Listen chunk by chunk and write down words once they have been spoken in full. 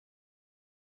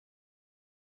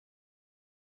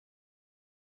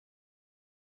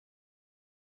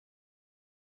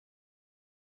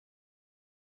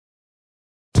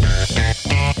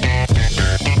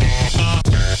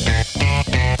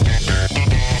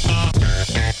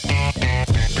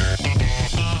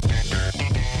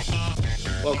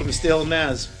to Steele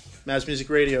Nazz, Mass Music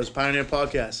Radio's Pioneer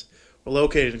Podcast. We're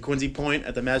located in Quincy Point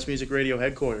at the Mass Music Radio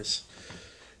headquarters.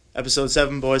 Episode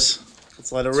 7, boys.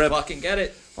 Let's let it rip. Let's fucking get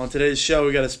it. On today's show,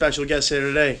 we got a special guest here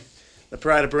today. The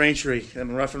pride of Braintree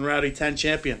and Rough and Rowdy 10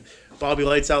 champion, Bobby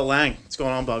Lights Out Laing. What's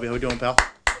going on, Bobby? How we doing, pal?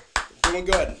 Doing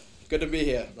good. Good to be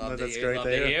here. Love That's to great love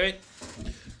to to hear. hear it.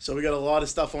 So we got a lot of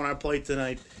stuff on our plate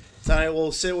tonight. Tonight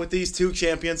we'll sit with these two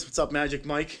champions. What's up, Magic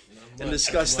Mike? And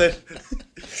discuss their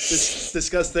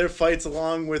fights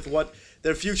along with what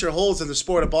their future holds in the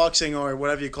sport of boxing or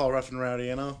whatever you call Rough and Rowdy,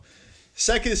 you know.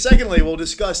 Secondly, we'll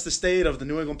discuss the state of the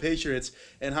New England Patriots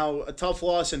and how a tough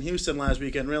loss in Houston last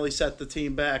weekend really set the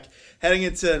team back, heading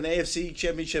into an AFC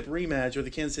Championship rematch with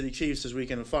the Kansas City Chiefs this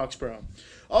weekend in Foxborough.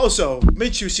 Also,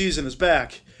 Minshew season is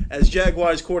back as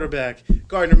Jaguars quarterback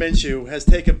Gardner Minshew has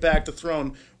taken back the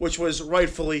throne, which was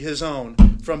rightfully his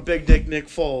own, from Big Dick Nick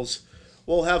Foles.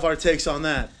 We'll have our takes on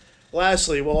that.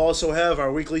 Lastly, we'll also have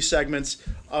our weekly segments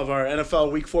of our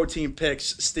NFL Week 14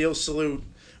 picks, Steel Salute,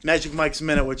 Magic Mike's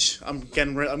Minute, which I'm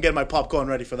getting my popcorn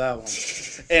ready for that one,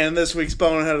 and this week's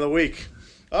Bonehead of the Week.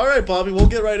 All right, Bobby, we'll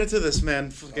get right into this,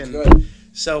 man. Good.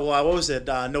 So, what was it?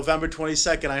 November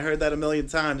 22nd. I heard that a million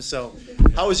times. So,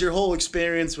 how was your whole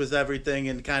experience with everything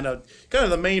and kind of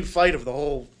the main fight of the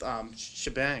whole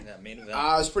shebang? That main event. It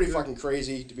was pretty fucking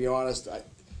crazy, to be honest.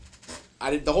 I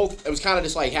did the whole. It was kind of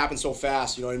just like happened so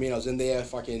fast. You know what I mean? I was in there,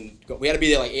 we had to be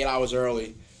there like 8 hours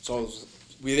early. So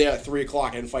we were there at 3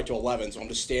 o'clock. I didn't fight till 11. So I'm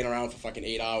just staying around for fucking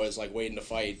 8 hours, like waiting to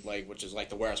fight, like which is like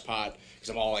the worst part because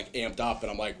I'm all like amped up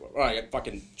and I'm like, all right, I got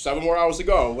fucking 7 more hours to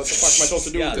go. What the fuck am I supposed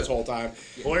to do with this whole time?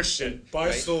 Horseshit. Buy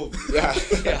soap.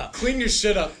 Yeah. Clean your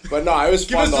shit up. But no, it was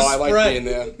Give fun us though. the I liked spread. being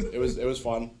there. It was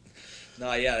fun.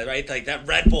 No, yeah, right. Like that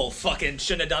Red Bull fucking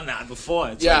shouldn't have done that before.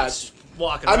 It's Yeah. like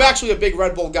walking. I'm around. actually a big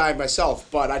Red Bull guy myself,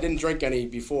 but I didn't drink any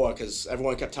before because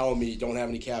everyone kept telling me don't have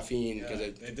any caffeine because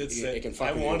it can fuck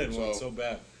I with wanted you. one so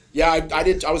bad. Yeah, I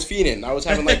did. I was fiending. I was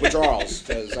having like withdrawals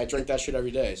because I drink that shit every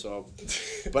day. So,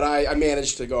 but I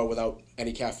managed to go without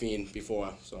any caffeine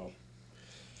before. So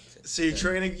you're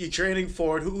training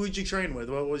for it. Who would you train with?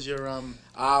 What was your one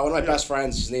of my best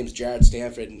friends, his name's Jared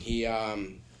Stanford, and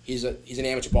he's an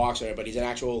amateur boxer, but he's an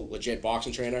actual legit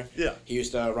boxing trainer. Yeah. He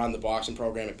used to run the boxing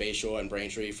program at Bayshore and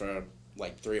Braintree for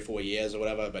like 3 or 4 years or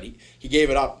whatever. But he gave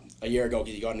it up a year ago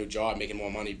because he got a new job, making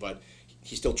more money. But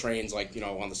he still trains like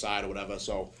on the side or whatever.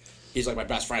 So he's like my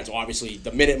best friend. So obviously,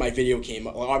 the minute my video came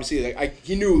up, obviously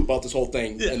he knew about this whole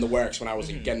thing in the works when I was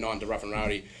getting on to Rough and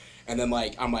Rowdy. And then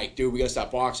like I'm like, dude, we gotta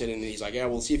stop boxing. And he's like, yeah,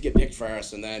 we'll see if you get picked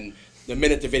first. And then the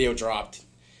minute the video dropped,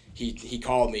 he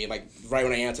called me, like right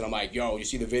when I answered, I'm like, yo, you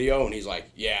see the video? And he's like,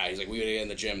 yeah. He's like, we gotta get in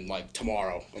the gym like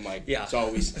tomorrow. I'm like, yeah.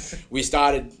 So we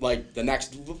started like the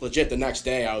next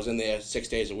day. I was in there 6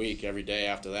 days a week, every day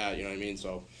after that. You know what I mean?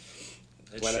 So.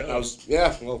 I love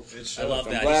that.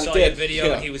 He saw your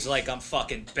video and he was like, I'm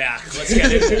fucking back. Let's get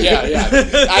into it.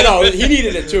 Yeah. I know. He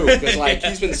needed it too because like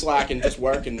he's been slacking, just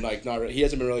working. Like he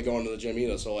hasn't been really going to the gym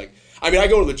either. So like, I mean, I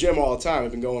go to the gym all the time.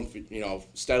 I've been going for,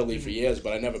 steadily for years,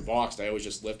 but I never boxed. I always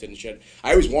just lifted and shit.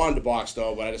 I always wanted to box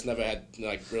though, but I just never had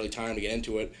like really time to get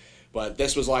into it. But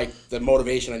this was like the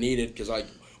motivation I needed because like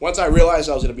once I realized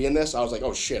I was gonna be in this, I was like,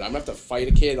 oh shit, I'm gonna have to fight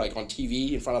a kid like on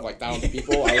TV in front of like thousands of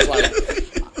people. I was like.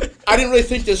 I didn't really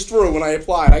think this through when I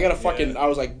applied. I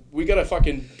was like, we gotta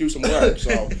fucking do some work.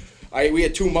 So we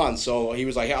had 2 months. So he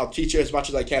was like, hey, I'll teach you as much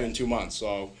as I can in 2 months.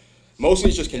 So mostly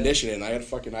it's just conditioning. I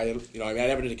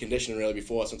never did a conditioning really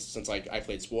before since like I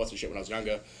played sports and shit when I was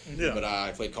younger. Yeah. But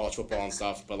I played college football and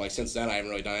stuff. But like since then I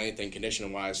haven't really done anything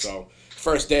conditioning wise. So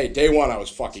first day one I was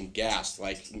fucking gassed.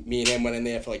 Like me and him went in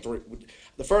there for like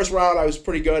the first round I was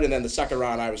pretty good, and then the second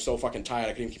round I was so fucking tired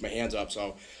I couldn't keep my hands up.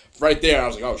 So right there I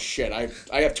was like, oh shit, I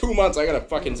have 2 months, I gotta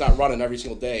fucking start running every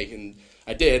single day. And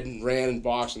I did, and ran and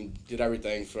boxed and did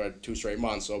everything for 2 straight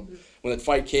months. So when the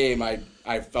fight came, I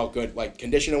felt good. Like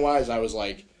conditioning wise, I was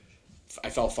like, I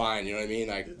felt fine, you know what I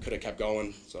mean? I could have kept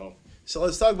going. So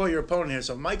let's talk about your opponent here.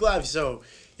 So Mike Live, so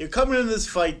you're coming into this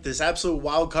fight, this absolute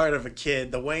wild card of a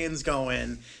kid. The weigh-ins go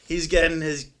in. He's getting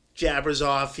his jabbers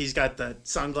off. He's got the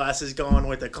sunglasses going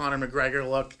with the Conor McGregor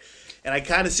look. And I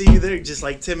kind of see you there just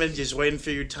like timid, just waiting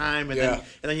for your time. And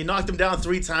then you knocked him down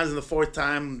 3 times, and the 4th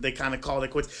time they kind of called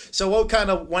it quits. So what kind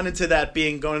of went into that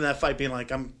going into that fight being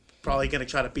like, I'm probably going to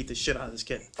try to beat the shit out of this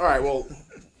kid? All right, well,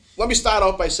 let me start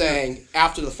out by saying,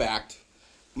 after the fact,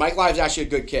 Mike Live's actually a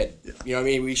good kid. Yeah. You know what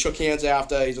I mean? We shook hands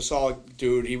after. He's a solid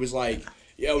dude. He was like,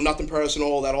 nothing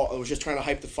personal. I was just trying to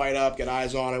hype the fight up, get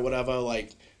eyes on it, whatever.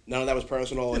 Like, none of that was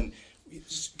personal. And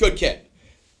he's a good kid.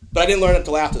 But I didn't learn it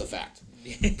until after the fact.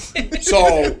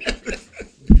 So,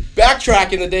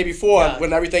 backtracking the day before,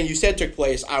 when everything you said took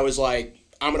place, I was like,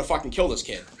 I'm gonna fucking kill this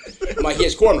kid. I'm like, he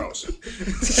has cornrows.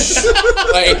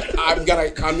 Like, I'm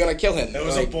gonna kill him. That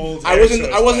was like, a bold. I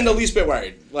wasn't the least bit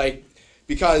worried. Like,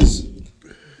 because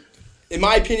in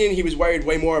my opinion, he was worried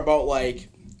way more about like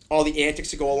all the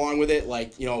antics that go along with it.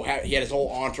 Like, you know, he had his whole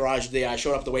entourage there. I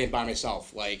showed up the weigh-in by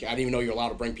myself. Like, I didn't even know you're allowed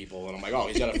to bring people. And I'm like, oh,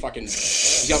 he's got like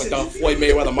the Floyd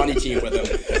Mayweather money team with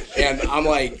him. And I'm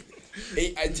like,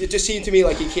 it just seemed to me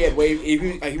like he cared way. He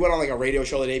went on like a radio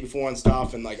show the day before and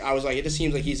stuff. And like, I was like, it just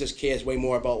seems like he just cares way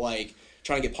more about like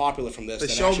trying to get popular from this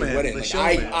than actually winning.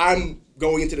 Like, I'm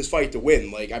going into this fight to win.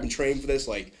 Like, I've been trained for this.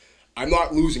 Like, I'm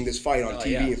not losing this fight on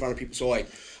TV in front of people. So like,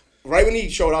 right when he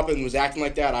showed up and was acting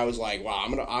like that, I was like, wow,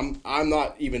 I'm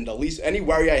not even the least, any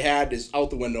worry I had is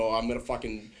out the window. I'm gonna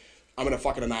fucking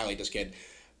annihilate this kid.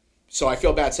 So I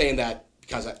feel bad saying that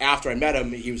because after I met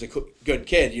him, he was a good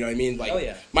kid. You know what I mean?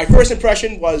 Like, my first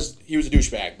impression was he was a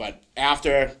douchebag, but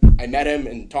after I met him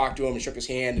and talked to him and shook his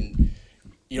hand, and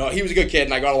you know, he was a good kid,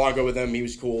 and I got along good with him. He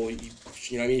was cool. You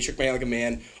know what I mean? He shook my hand like a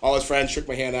man. All his friends shook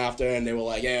my hand after, and they were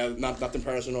like, yeah, nothing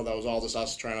personal. That was all just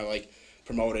us trying to like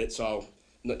promote it. So.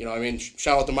 You know what I mean?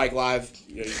 Shout out to Mike Live.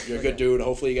 You're a good dude.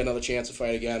 Hopefully you get another chance to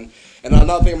fight again. And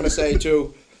another thing I'm going to say,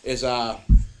 too, is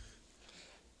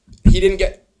he didn't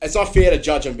get... It's not fair to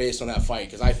judge him based on that fight,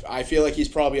 because I feel like he's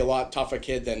probably a lot tougher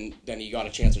kid than he got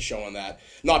a chance of showing that.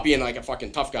 Not being like a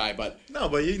fucking tough guy, but... No,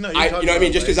 but you know what I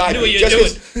mean? Just because I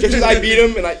beat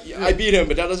him, and I beat him,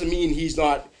 but that doesn't mean he's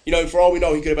not... You know, for all we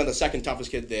know, he could have been the second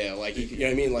toughest kid there. Like, you know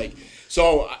what I mean? Like,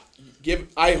 so...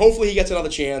 hopefully he gets another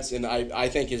chance, and I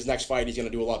think his next fight he's gonna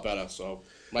do a lot better. So,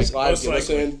 Mike Live, if you're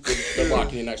listening, good luck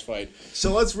in your next fight.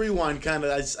 So let's rewind kind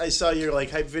of. I saw your like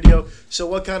hype video. So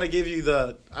what kind of gave you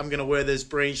the I'm gonna wear this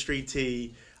Braintree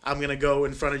tee? I'm gonna go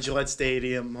in front of Gillette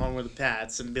Stadium, home with the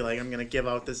Pats, and be like, I'm gonna give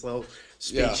out this little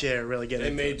speech here, really get it. They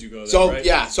made you go there, so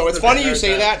right? So it's funny you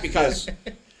say that because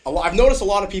I've noticed a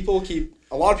lot of people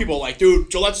are like, dude,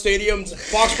 Gillette Stadium,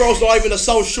 Foxborough's not even the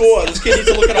South Shore. This kid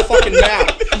needs to look at a fucking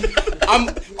map.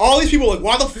 All these people are like,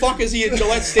 why the fuck is he at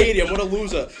Gillette Stadium? What a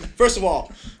loser. First of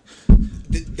all,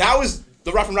 that was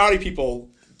the Rough and Rowdy people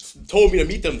told me to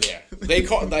meet them there. They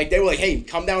were like, hey,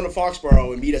 come down to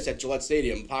Foxborough and meet us at Gillette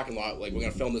Stadium parking lot. Like, we're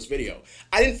gonna film this video.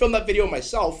 I didn't film that video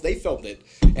myself. They filmed it,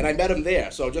 and I met him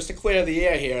there. So just to clear the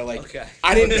air here, like,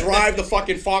 I didn't drive the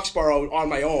fucking Foxborough on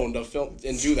my own to film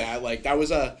and do that. Like, that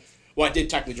was well, I did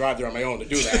technically drive there on my own to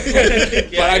do that.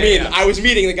 But I mean, I was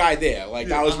meeting the guy there. Like,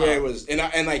 that was where it was.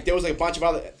 And like, there was like a bunch of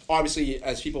other, obviously,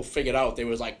 as people figured out, there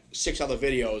was like 6 other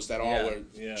videos that all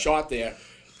were shot there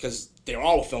because they were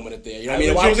all filming it there. You know what I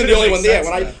mean? I wasn't the only one there.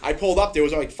 When I pulled up, there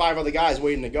was like 5 other guys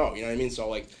waiting to go. You know what I mean? So,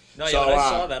 like, when I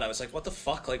saw that, I was like, what the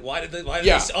fuck? Like, why did they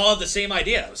all have the same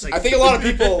idea? I was like, I think a lot of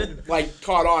people, like,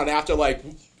 caught on after, like,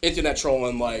 internet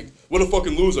trolling, like, what a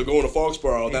fucking loser going to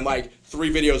Foxborough. And then, like,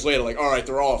 3 videos later, like, all right,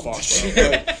 they're all at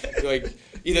Foxborough. like,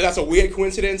 either that's a weird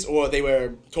coincidence or they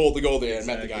were told to go there and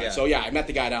met the guy. So, yeah, I met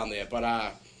the guy down there.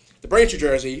 But the Braintree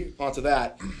jersey, onto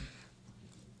that,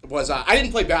 was I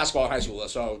didn't play basketball in high school,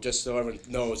 so just so everyone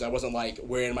knows, I wasn't, like,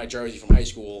 wearing my jersey from high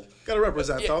school. Gotta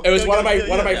represent, though. It was one of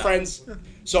my friends.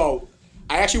 So,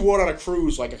 I actually wore it on a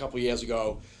cruise, like, a couple years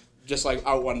ago, just, like,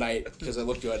 out one night because it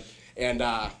looked good. And,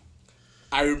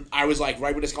 I was like,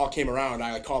 right when this call came around,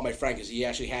 I like called my friend because he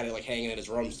actually had it like hanging in his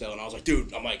room still, and I was like,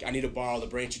 dude, I need to borrow the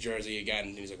Braintree jersey again.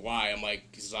 And he's like, why? I'm like,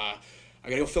 because I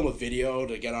gotta go film a video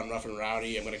to get on Rough and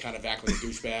Rowdy. I'm gonna kind of act like a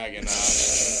douchebag,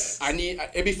 and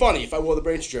it'd be funny if I wore the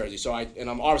Braintree jersey. So and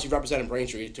I'm obviously representing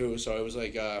Braintree too, so it was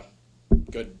like a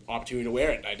good opportunity to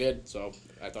wear it. And I did, so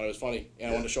I thought it was funny, and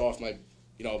I wanted to show off my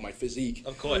physique.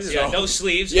 Of course, no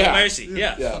sleeves, no mercy.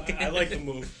 Yeah. I like the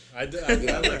move. I like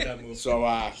that move. So,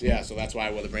 so that's why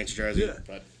I wore the Braintree jersey. Yeah.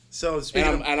 But, so,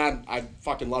 speaking I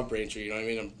fucking love Braintree, you know what I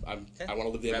mean? I want to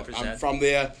live there. Represent. I'm from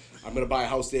there. I'm going to buy a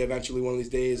house there eventually one of these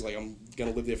days. Like, I'm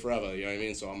going to live there forever, you know what I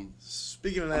mean? So,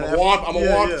 speaking of that, I'm a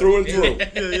womp through and through.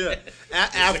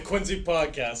 It's the Quincy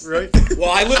podcast. Right? Well,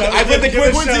 I lived in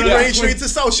Quincy. Braintree, it's a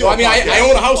South Shore. I mean, I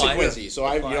own a house in Quincy, so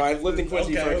I've lived in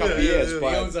Quincy for a couple of years.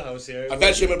 But he owns a house here.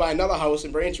 Eventually, I'm going to buy another house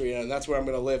in Braintree, and that's where I'm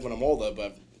going to live when I'm older,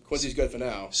 but Quincy's good for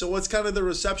now. So what's kind of the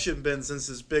reception been since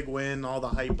this big win, all the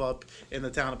hype up in the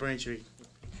town of Braintree?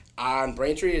 On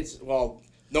Braintree,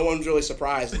 no one's really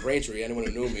surprised in Braintree, anyone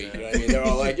who knew me. You know what I mean? They're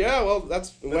all like, yeah, well,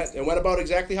 it went about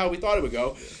exactly how we thought it would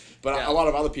go. But a lot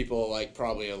of other people, like,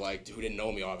 probably are like, who didn't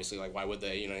know me, obviously, like, why would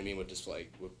they, you know what I mean, would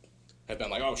have been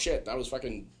like, oh, shit, that was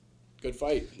fucking good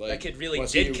fight. Like, that kid really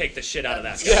did kick the shit out of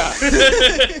that guy.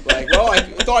 Yeah. Like, well, I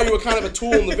thought you were kind of a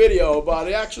tool in the video, but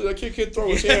actually, the kid could throw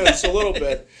his hands a little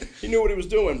bit. He knew what he was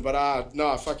doing. But,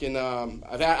 no, fucking,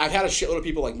 I've had a shitload of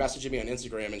people, like, messaging me on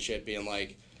Instagram and shit, being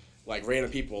like random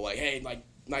people, like, hey, like,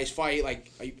 nice fight.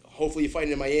 Like, hopefully you're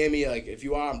fighting in Miami. Like, if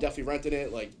you are, I'm definitely renting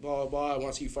it. Like, blah, blah, blah. I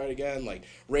want to see you fight again. Like,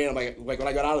 random. Like when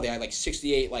I got out of there, I had like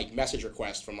 68 like message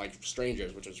requests from like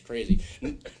strangers, which was crazy.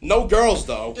 No girls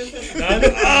though. I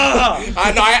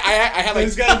had like I had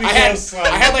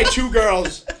like 2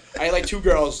 girls. I had like 2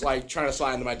 girls like trying to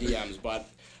slide into my DMs, but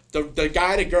the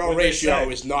guy to girl ratio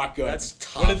is not good. That's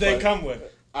tough. What did they come with?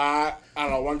 I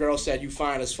don't know. One girl said, "You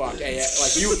fine as fuck, AF."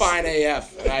 Like, you fine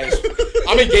AF. And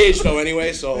I'm engaged though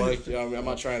anyway, so like, you know, I'm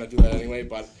not trying to do that anyway.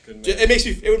 But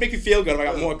it would make me feel good if I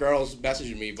got more girls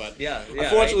messaging me. But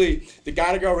unfortunately, the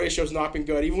guy to girl ratio has not been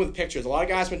good. Even with pictures, a lot of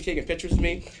guys have been taking pictures with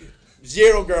me.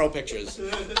 0 girl pictures.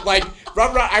 Like,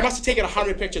 I must have taken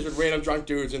 100 pictures with random drunk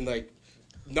dudes and like.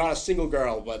 Not a single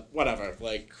girl, but whatever.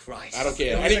 Like, Christ. I don't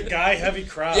care. It was a guy-heavy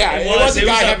crowd. Yeah, it was a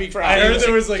guy-heavy crowd. I heard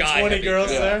there was like 20 girls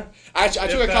there. I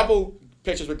took a couple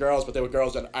pictures with girls, but they were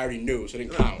girls that I already knew, so it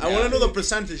didn't count. I want to know the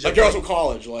percentage of girls from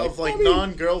college, of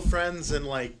non-girlfriends and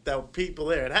like the people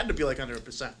there. It had to be like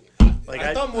 100%. Like,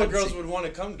 I thought more girls would want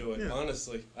to come to it.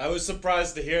 Honestly, I was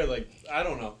surprised to hear. Like, I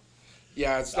don't know.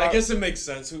 Yeah, I guess it makes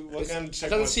sense. What kind of chick?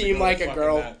 It doesn't seem like a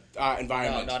girl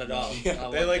environment. No, not at all.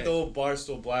 They like the little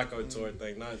Barstool Blackout tour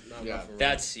thing. Not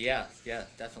That's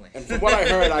definitely. And from what I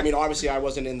heard, I mean, obviously I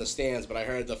wasn't in the stands, but I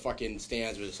heard the fucking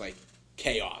stands was like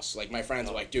chaos. Like, my friends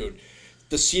were like, dude,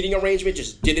 the seating arrangement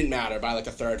just didn't matter by like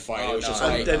the 3rd fight. It was just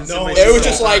like it was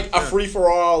just like a free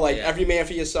for all. Like, every man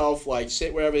for yourself. Like,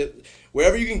 sit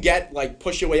wherever you can get. Like,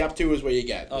 push your way up to is where you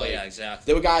get. Oh, like, yeah, exactly.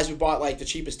 There were guys who bought like the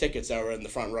cheapest tickets that were in the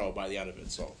front row by the end of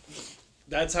it. So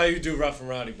that's how you do Rough and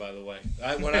Rowdy, by the way.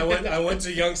 When I went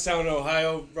to Youngstown,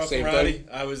 Ohio, Rough and Rowdy.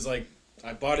 I was like,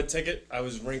 I bought a ticket. I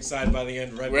was ringside by the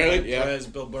end, right behind Perez,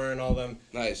 Bill Burr, and all them.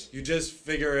 Nice. You just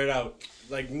figure it out.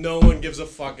 Like, no one gives a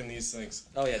fuck in these things.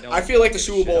 Oh yeah. I feel like the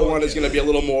Super Bowl one is going to be a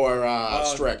little more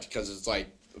strict because it's like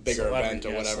a bigger event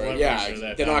or whatever.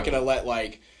 Yeah, they're not going to let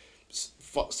like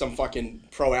some fucking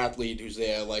pro athlete who's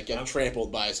there like get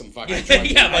trampled by some fucking. I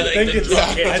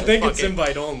think it's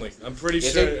invite only. I'm pretty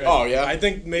sure. Oh yeah. I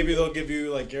think maybe they'll give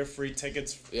you like your free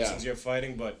tickets since you're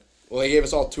fighting, but. Well, they gave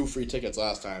us all 2 free tickets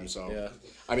last time, so. Yeah.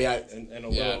 I mean, and a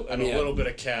little bit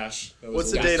of cash.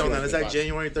 What's the date on that? Is that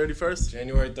January 31st?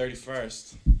 January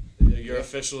 31st. You're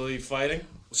officially fighting?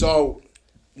 So,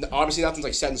 obviously nothing's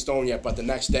like set in stone yet, but the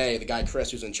next day, the guy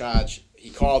Chris, who's in charge, he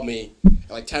called me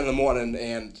at like 10 in the morning,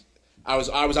 and I was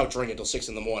out drinking until 6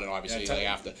 in the morning, obviously, like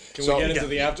after. Can we get into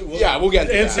the after? We'll get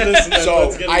into that. This and then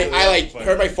so I like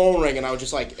heard my phone ring, and I was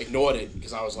just like ignored it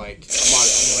because I was like,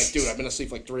 I'm like, dude, I've been asleep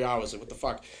for like 3 hours. Like, what the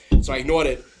fuck? So I ignored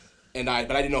it, but I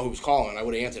didn't know who was calling. I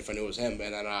would have answered if I knew it was him.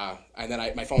 And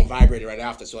then my phone vibrated right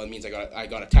after, so that means I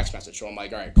got a text message. So I'm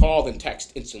like, all right, call then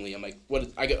text instantly. I'm like,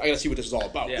 I gotta see what this is all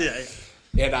about. Yeah.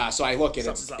 And so I look, and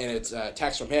it's a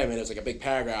text from him, and it's like a big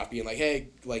paragraph being like, hey,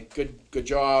 like good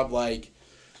job, like.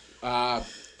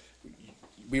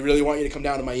 We really want you to come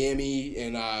down to Miami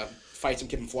and fight some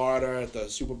kid in Florida at the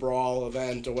Super Brawl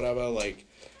event or whatever. Like,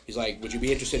 he's like, would you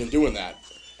be interested in doing that?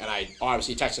 And I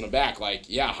obviously texted him back, like,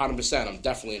 yeah, 100%. I'm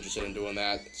definitely interested in doing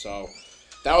that. So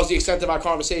that was the extent of our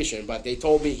conversation. But he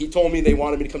told me they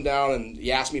wanted me to come down, and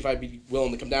he asked me if I'd be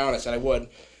willing to come down. I said I would.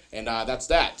 And that's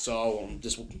that. So I'm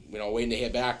just, waiting to hear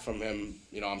back from him.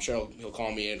 I'm sure he'll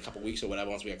call me in a couple weeks or whatever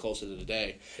once we get closer to the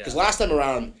day. Because last time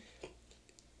around,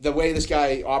 the way this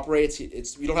guy operates,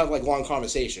 we don't have like long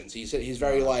conversations. He's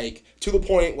very like to the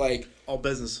point, like all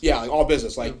business. Yeah, like all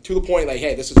business, like to the point, like,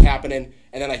 hey, this is happening,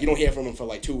 and then like you don't hear from him for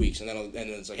like 2 weeks, and then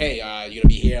it's like, hey, you're gonna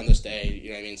be here on this day. You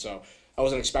know what I mean? So I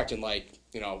wasn't expecting like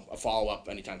a follow up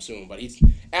anytime soon. But he's,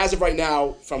 as of right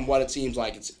now, from what it seems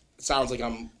like, it sounds like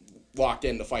I'm locked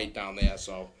in to fight down there.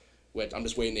 So. I'm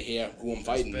just waiting to hear who I'm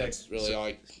fighting. That's really all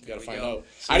I gotta find out.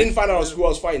 I didn't find out who I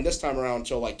was fighting this time around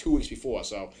until like 2 weeks before.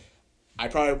 So.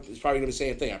 It's probably gonna be the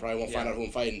same thing. I probably won't find out who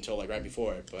I'm fighting until like right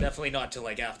before it. But definitely not till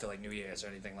like after like New Year's or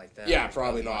anything like that. Yeah,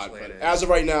 probably not. But as of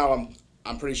right now,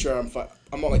 I'm pretty sure I'm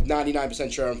like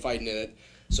 99% sure I'm fighting in it.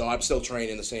 So I'm still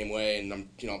training the same way, and I'm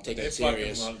taking it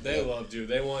serious. They loved you.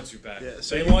 They want you back. Yeah,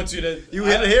 so they want you to. You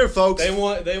hit it here, folks. They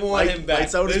want him back.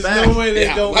 Lights out is There's back. no way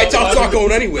they don't. Lights out's not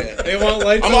going anywhere. They want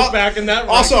lights out back in that.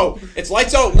 Also, it's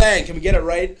lights out Laing. Can we get it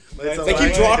right? They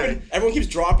keep dropping. Everyone keeps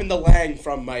dropping the Laing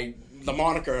from the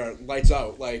moniker Lights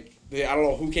Out. Like. I don't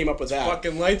know who came up with that.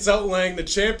 Fucking Lights Out Laing, the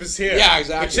champ is here. Yeah,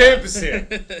 exactly. The champ is here.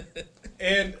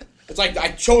 And it's like I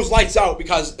chose Lights Out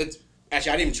because it's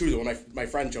actually I didn't even choose it when my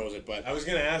friend chose it. But I was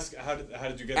gonna ask how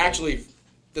did you get actually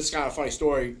this is kind of a funny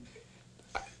story.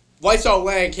 Lights Out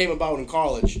Laing came about in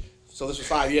college, so this was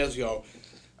 5 years ago.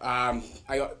 I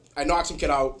knocked some kid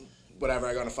out, whatever.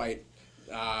 I got in a fight,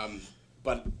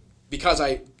 but because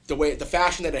the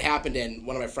fashion that it happened in,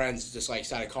 one of my friends just like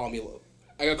started calling me.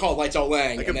 I got called Lights Out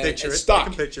Laing. I can and picture it it. stuck. I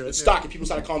can picture it. It stuck, and people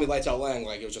started calling me Lights Out Laing.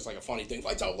 Like, it was just like a funny thing.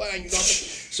 Lights Out Laing, you know?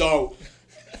 So,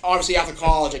 obviously, after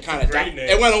college, it kind of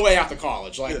it went away after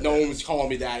college. Like, no one was calling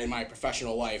me that in my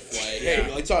professional life. Like,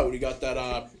 hey, Lights Out, you got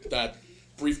that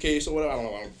briefcase or whatever? I don't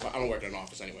know. I don't work in an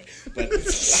office anyway. But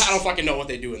I don't fucking know what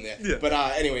they do in there. Yeah. But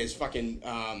anyways, fucking...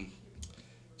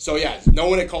 So yeah, no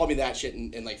one had called me that shit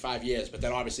in like 5 years. But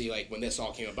then obviously, like when this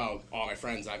all came about, all my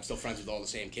friends, I'm still friends with all the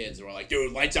same kids. They were like,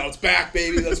 "Dude, Lights Out's back,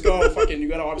 baby, let's go!" Fucking, you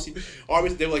gotta obviously.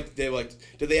 They were like,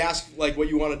 did they ask like what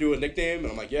you want to do a nickname?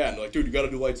 And I'm like, yeah. And they're like, dude, you gotta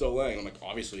do Lights Out Laing. I'm like,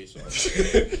 obviously. So,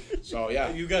 so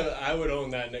yeah. You got. I would own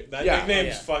that nickname. That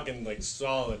nickname's fucking like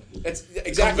solid. It's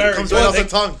exactly. It comes right off the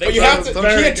tongue. But you have to. You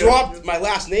can't drop my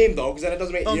last name though, because then it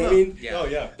doesn't make. You know what I mean? Yeah. Oh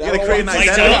yeah. You gotta create an Lights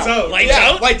identity. Out. Lights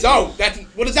Out. Lights Out.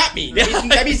 What does that mean?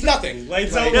 That means nothing.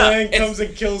 Lights Out Laing comes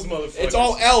and kills motherfuckers. It's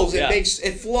all L's.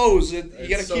 It flows. You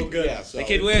gotta so keep good. Yeah, so. The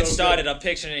kid where it started, I'm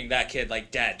picturing that kid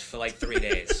like dead for like 3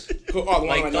 days.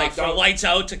 Like for Lights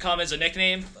Out to come as a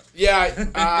nickname.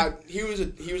 Yeah, he was a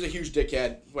huge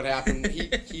dickhead. What happened?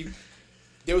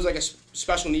 There was like a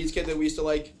special needs kid that we used to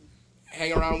like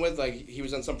hang around with. Like he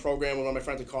was in some program with one of my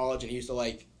friends at college, and he used to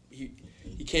like he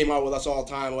came out with us all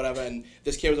the time, whatever. And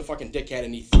this kid was a fucking dickhead,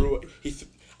 and he threw it.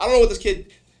 I don't know what this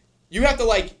kid. You have to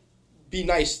like be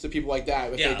nice to people like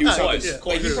that if they do something. Yeah.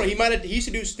 Like he used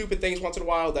to do stupid things once in a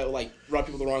while that would like rub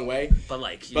people the wrong way. But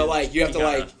like you have to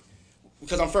like,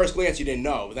 because on first glance you didn't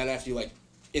know, but then after you like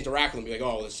interact with him, you're like,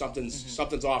 oh, there's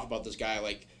something's off about this guy.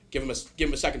 Like give him a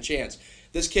second chance.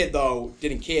 This kid though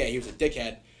didn't care. He was a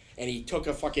dickhead, and he took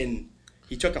a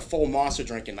full Monster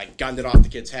drink and like gunned it off the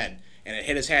kid's head, and it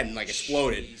hit his head and like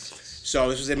exploded. Jesus. So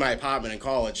this was in my apartment in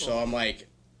college. So I'm like.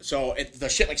 So the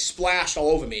shit like splashed all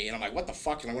over me, and I'm like, "What the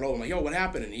fuck?" And I went over, I'm like, "Yo, what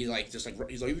happened?" And he's like,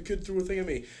 "The kid threw a thing at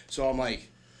me." So I'm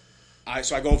like,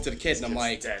 so I go over to the kid, and I'm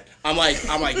like,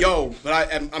 "Yo,"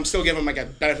 but I'm still giving him like a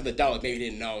benefit of the doubt, like maybe he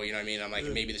didn't know, you know what I mean? I'm like,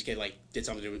 maybe this kid like did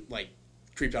something to like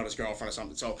creeped out his girlfriend or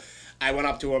something. So I went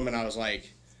up to him and I was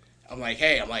like,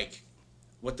 "Hey,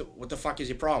 what the fuck is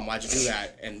your problem? Why'd you do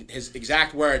that?" And his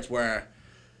exact words were,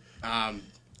 and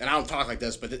I don't talk like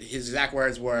this, but his exact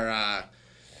words were.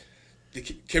 The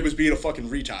kid was being a fucking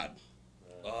retard,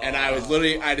 and I was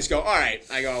I just go, all right.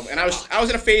 I go, and I was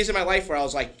in a phase in my life where I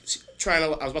was like I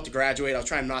was about to graduate. I was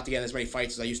trying not to get in as many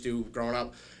fights as I used to growing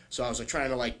up. So I was like trying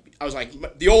to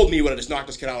the old me would have just knocked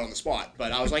this kid out on the spot.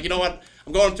 But I was like, you know what?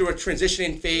 I'm going through a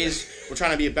transitioning phase. We're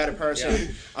trying to be a better person.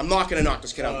 Yeah. I'm not gonna knock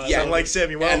this kid out yet. Like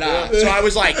Samuel. And so I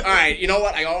was like, all right, you know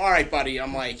what? I go, all right, buddy.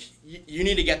 I'm like, you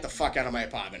need to get the fuck out of my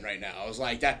apartment right now. I was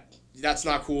like, that's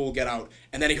not cool, get out.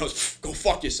 And then he goes, go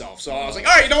fuck yourself. So I was like,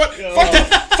 all right, you know what?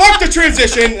 Fuck the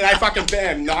transition. And I fucking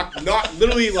bam, knocked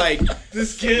literally like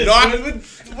this kid.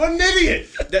 What an idiot.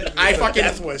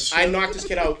 I knocked this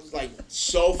kid out like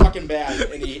so fucking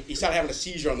bad, and he started having a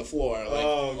seizure on the floor.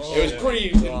 Like, it was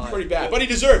pretty bad, but he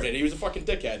deserved it. He was a fucking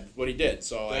dickhead what he did.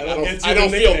 So like, I don't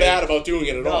feel bad about doing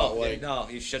it at all. Like, no,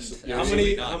 you shouldn't.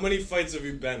 How many fights have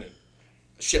you been in?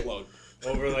 A shitload.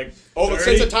 Over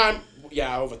since the time.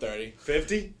 Yeah, over 30.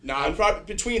 50? No, I'm probably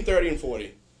between 30 and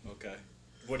 40. Okay.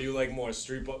 What do you like more,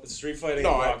 street fighting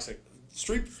or boxing?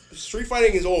 Street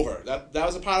fighting is over. That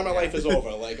was a part of my life is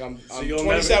over. Like I'm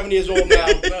 27 years old now.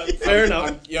 Fair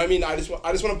enough. You know what I mean? I just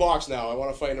want to box now. I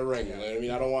want to fight in a ring. You know what I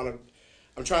mean? I don't want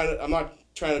to. I'm not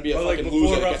trying to be a fucking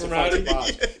loser that gets a fight to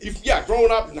box. Yeah,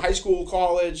 growing up in high school,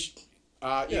 college,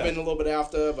 even a little bit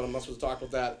after, but I'm not supposed to talk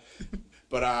about that.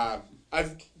 But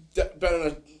I've been in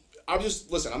a.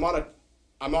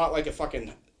 I'm not like a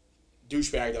fucking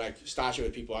douchebag that I stash it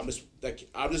with people. I'm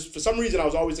just for some reason I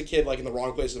was always a kid like in the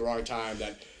wrong place at the wrong time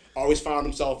that always found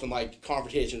himself in like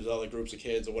confrontations with other groups of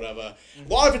kids or whatever. A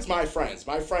lot of it's my friends.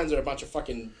 My friends are a bunch of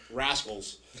fucking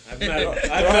rascals. They are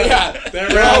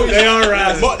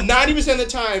rascals. 90% of the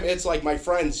time it's like my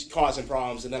friends causing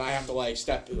problems, and then I have to like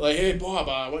hey Bob,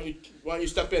 why don't you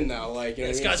step in now? Like, you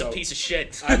know, this guy's a piece of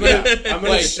shit. I'm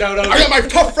gonna shout out. I got my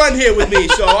tough friend here with me,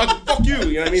 so fuck you.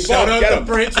 You know what I mean? Shout Bob, out to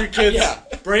Braintree kids. Yeah.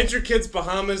 Braintree kids,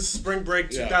 Bahamas, spring break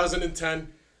 2010.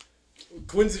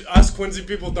 Quincy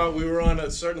people thought we were on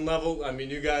a certain level. I mean,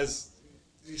 you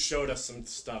showed us some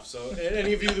stuff. So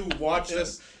any of you who watch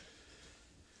this,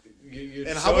 you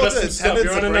and how about the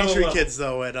attendance of Braintree kids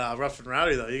though at Rough and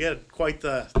Rowdy though? You get quite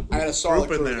the. I had a solid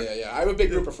group in crew there. Yeah, I have a big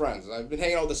group of friends. I've been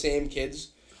hanging out with the same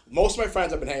kids. Most of my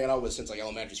friends I've been hanging out with since like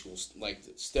elementary school, like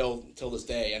still till this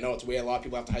day. I know it's weird. A lot of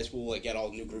people after high school like get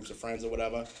all new groups of friends or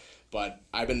whatever, but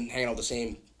I've been hanging out with the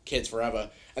same kids forever.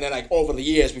 And then like over the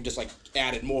years we've just like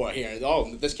added more here.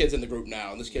 Oh, this kid's in the group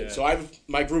now, and this kid. Yeah. So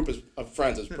my group of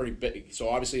friends is pretty big. So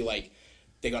obviously like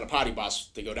they got a potty bus.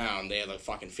 They go down. They have like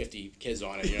fucking 50 kids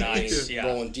on it. You know what I mean?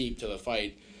 Rolling deep to the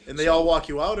fight. And they all walk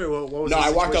you out, or what was? No,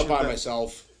 I walked out by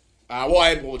myself.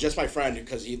 Well, just my friend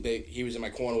because he was in my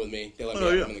corner with me. They let me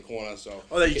have him in the corner. So.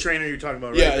 Oh, that trainer you're talking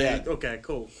about, right? Yeah. Okay,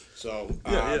 cool. So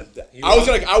I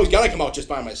was gonna come out just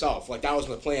by myself. Like that was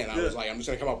my plan. I was like, I'm just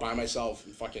gonna come out by myself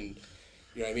and fucking,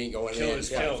 you know what I mean? Go in there and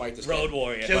fight this road kid.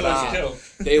 warrior.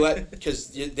 Because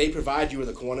they provide you with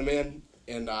a corner man,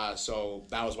 and so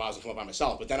that was why I was gonna come out by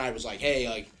myself. But then I was like, hey,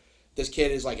 like this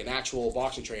kid is like an actual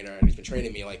boxing trainer, and he's been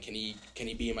training me. Like, can he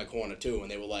be in my corner too? And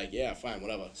they were like, yeah, fine,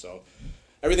 whatever. So.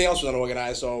 Everything else was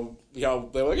unorganized, so they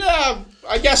were like, yeah,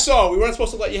 I guess so. We weren't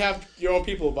supposed to let you have your own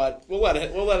people, but we'll let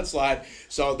it slide.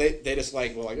 So they just were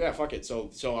like, yeah, fuck it. So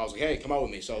I was like, hey, come out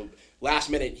with me. So last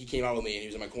minute he came out with me and he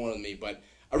was in my corner with me. But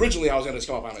originally I was gonna just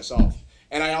come out by myself.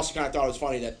 And I also kind of thought it was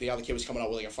funny that the other kid was coming out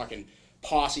with like a fucking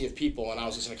posse of people, and I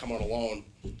was just gonna come out alone.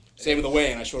 Same with the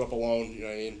weigh-in, I showed up alone. You know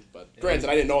what I mean? But granted,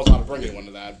 I didn't know I was allowed to bring anyone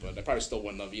to that, but I probably still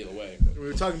wouldn't have either way. We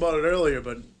were talking about it earlier,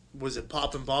 but. Was it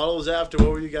popping bottles after? What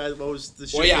were you guys? What was the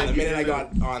shit? Well, yeah, the minute I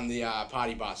got on the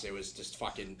potty bus, it was just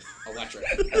fucking electric.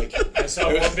 Like, I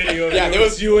saw one video. Yeah, there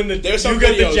was you and the. There was some you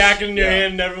got videos, the jacket in your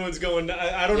hand, and everyone's going.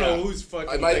 I don't know who's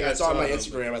fucking. It's on my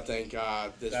Instagram, I think.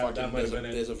 There's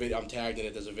a video. I'm tagged in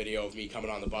it. There's a video of me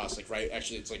coming on the bus. Like right,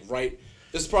 actually, it's like right.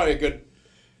 This is probably a good.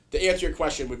 To answer your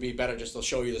question would be better just to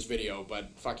show you this video, but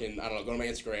fucking I don't know. Go to my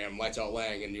Instagram, Lights Out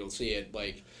Laing, and you'll see it.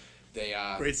 Like.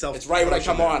 Great self. It's right when I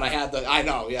come on. I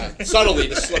know, subtly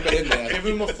just slip it in there. Give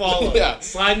him a follow.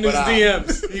 Slide in his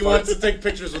DMs. He wants to take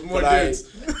pictures with more dudes.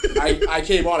 I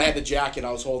came on. I had the jacket.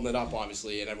 I was holding it up,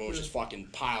 obviously, and everyone was just fucking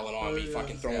piling on me,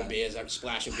 fucking throwing beers,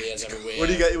 splashing beers everywhere. Where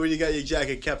do you got your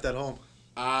jacket kept at home?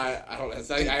 I don't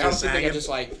know. I honestly think I'm just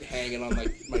like hanging on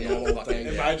like my normal thing.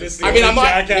 I'm not.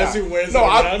 I'm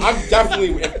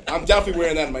definitely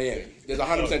wearing that in Miami. There's a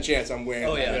 100% chance I'm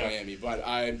wearing that in Miami, but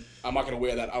I'm not gonna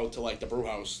wear that out to like the brew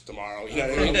house tomorrow. You know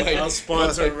what I mean? Like, I'll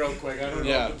sponsor it real quick. I don't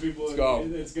know if the people. Let's go.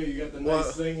 It's good. You got the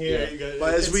nice thing here. Yeah.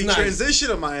 But as we transition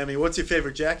to Miami, what's your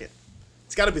favorite jacket?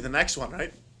 It's got to be the next one,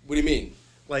 right? What do you mean?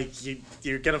 Like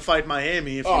you're gonna fight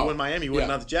Miami. If you win Miami, you win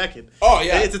another jacket. Oh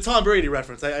yeah, it's a Tom Brady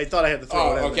reference. I thought I had to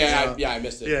throw it. Okay, I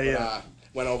missed it. Yeah.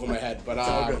 Went over my head, but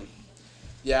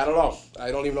yeah, I don't know.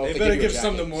 I don't even know. They better give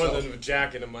something more than a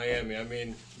jacket in Miami. I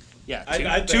mean. Yeah,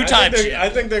 I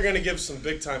think they're going to give some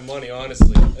big time money,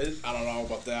 honestly. I don't know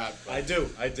about that. I do.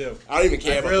 I don't even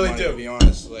care about the money, to be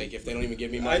honest. Like, if they don't even give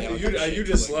me money, you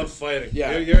just love fighting.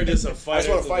 Yeah. You're just a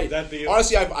fighter. I just want to fight.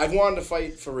 Honestly, I've wanted to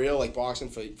fight for real, like boxing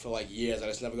for like years. I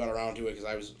just never got around to it because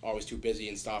I was always too busy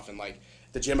and stuff. And like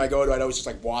the gym I go to, I'd always just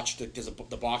like watch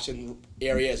the boxing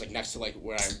area is like next to like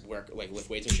where I work, like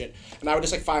lift weights and shit. And I would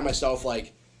just like find myself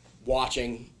like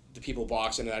watching the people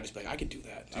boxing, and I just be like, I could do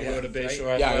that. I go to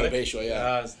Bayshore. Yeah, I go to Bayshore.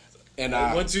 Yeah. And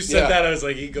once you said that, I was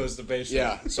like, he goes to Bayshore.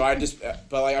 Yeah. So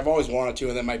but like I've always wanted to,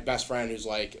 and then my best friend, who's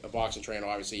like a boxing trainer,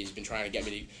 obviously he's been trying to get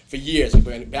me for years.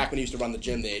 Like, back when he used to run the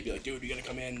gym, there, he'd be like, dude, you gotta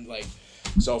come in. Like,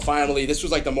 so finally, this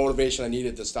was like the motivation I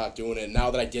needed to start doing it. And now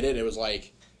that I did it, it was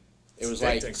like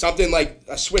something like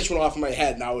a switch went off in my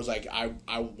head, and I was like, I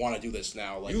want to do this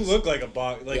now. Like, you look like a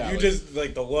box. Like you just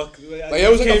like the look. Like, it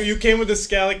was you came with the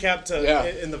scally cap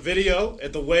in the video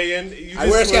at the weigh-in. I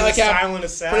wear a scally cap. Silent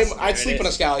assassin. I'd sleep in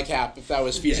a scally cap if that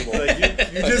was feasible. Like,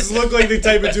 you just look like the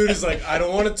type of dude who's like, I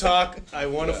don't want to talk. I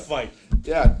want to fight.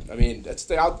 Yeah, I mean,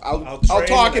 I'll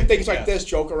talk and things like this,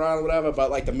 joke around or whatever. But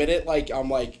like the minute like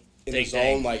I'm like. In the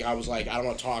zone, like I was like, I don't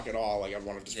want to talk at all. Like I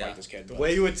want to just fight this kid. The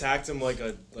way you attacked him like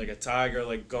a tiger,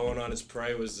 like going on his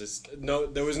prey, was just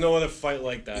there was no other fight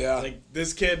like that. Yeah. Like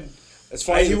this kid, it's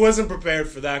funny. He wasn't prepared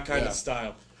for that kind of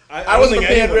style. I wasn't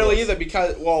prepared really either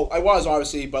because I was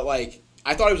obviously, but like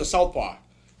I thought he was a southpaw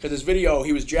because his video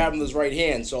he was jabbing with his right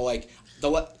hand. So like the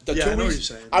 2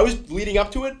 weeks I was leading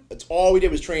up to it, it's all we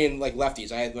did was train like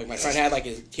lefties. I had like my friend had like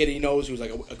a kid he knows who was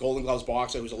like a Golden Gloves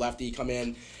boxer who was a lefty come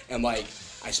in and like.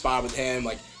 I sparred with him.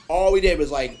 Like all we did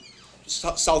was like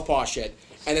southpaw shit.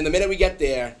 And then the minute we get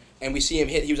there and we see him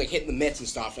hit, he was like hitting the mitts and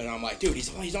stuff. And I'm like, dude,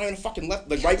 he's not even a fucking left.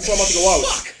 Like right before I'm about to go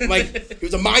out, I'm like it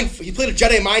was he played a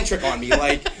Jedi mind trick on me.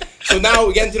 Like so now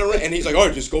we get into the ring and he's like,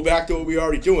 oh, just go back to what we were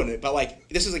already doing it. But like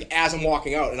this is like as I'm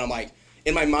walking out and I'm like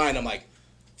in my mind I'm like.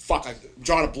 Fuck, I'm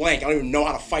drawing a blank. I don't even know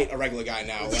how to fight a regular guy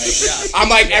now.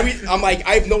 Like,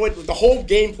 I have no the whole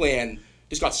game plan.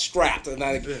 Just got scrapped, and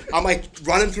I'm like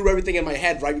running through everything in my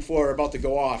head right before we're about to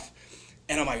go off,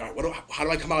 and I'm like, all right, how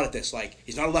do I come out at this? Like,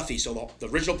 he's not a lefty, so the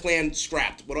original plan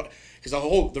scrapped. Because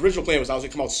the original plan was I was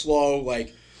gonna come out slow.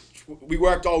 Like, we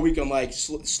worked all week on like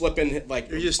slipping. Like,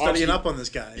 you're just studying up on this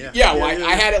guy. Yeah. Yeah. Well,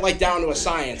 I had it like down to a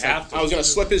science. Like, I was gonna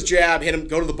slip his jab, hit him,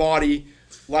 go to the body,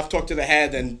 left hook to the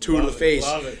head, then two to the face.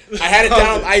 Love it. I had it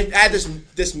down. I had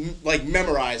this like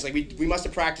memorized. Like we must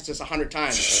have practiced this 100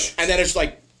 times, and then it's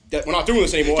like that we're not doing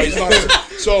this anymore. He's not.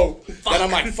 So then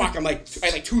I'm like, fuck. I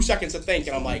had like 2 seconds to think,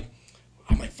 and I'm like,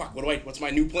 fuck. What's my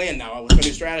new plan now? What's my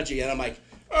new strategy? And I'm like,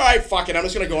 all right, fuck it. I'm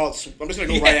just gonna go out. I'm just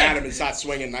gonna go right at him and start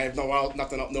swinging. I have no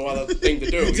other thing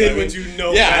to do. You did what you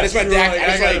know. Yeah, I just went back.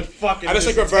 I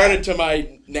just reverted attack. to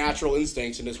my natural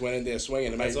instincts and just went in there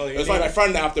swinging. And it was like my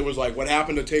friend after was like, "What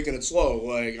happened to taking it slow?"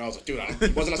 Like I was like, "Dude,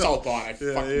 it wasn't a southpaw. I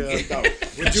fucking freaked out."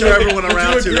 I'm sure everyone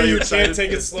around you agree you can't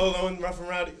take it slow though in Rough and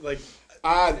Rowdy? Like,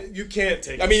 you can't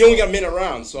take. I mean, you only got a minute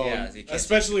around, so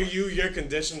especially you're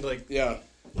conditioned. Like, yeah.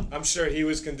 I'm sure he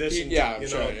was conditioned. Like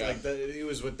he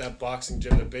was with that boxing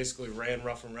gym that basically ran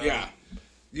Rough and Rowdy. Yeah.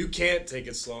 You can't take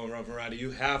it slow and Rough and Rowdy.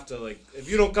 You have to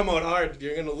if you don't come out hard,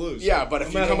 you're gonna lose. Yeah, but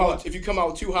if you come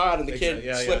out too hard and the kid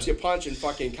slips your punch and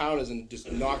fucking counters and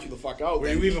just knocks you the fuck out. Were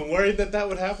you even worried that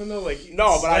would happen though? Like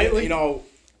no, but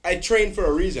I trained for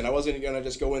a reason. I wasn't gonna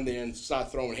just go in there and start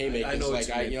throwing haymakers. I know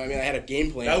I had a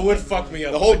game plan. That would fuck me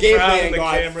up. The whole game plan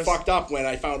got fucked up when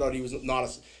I found out he was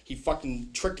not. He fucking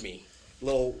tricked me.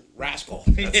 Little rascal.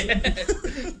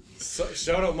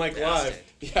 Shout out Mike Live.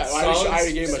 Yeah, I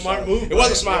already gave him a smart move. It was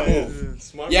a smart move.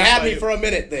 Smart you had me for a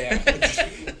minute there.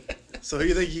 So who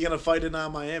you think you're gonna fight in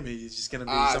Miami? He's just gonna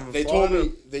be someone.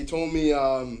 They told me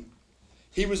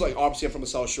he was like obviously I'm from the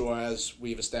South Shore as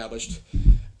we've established.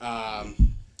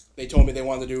 They told me they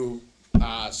wanted to do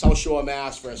South Shore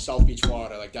Mass versus South Beach,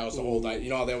 Florida. Like that was the whole. They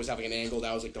always having an angle.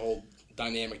 That was like the whole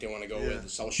dynamic they want to go with the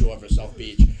South Shore versus South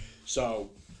Beach.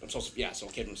 So. So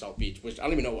a kid from South Beach, which I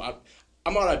don't even know.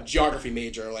 I'm not a geography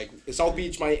major. Like is South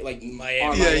Beach, Miami.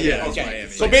 Yeah. Okay.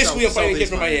 Miami. So basically, I'm fighting a kid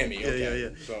from Miami. Yeah.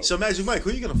 So Magic Mike, who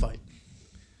are you gonna fight?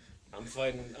 I'm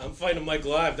fighting Mike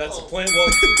Live. That's the plan. Well,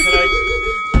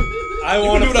 I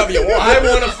want to do whatever you want. I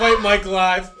want to fight Mike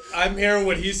Live. I'm hearing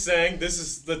what he's saying. This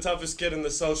is the toughest kid in the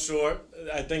South Shore.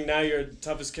 I think now you're the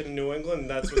toughest kid in New England.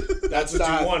 That's what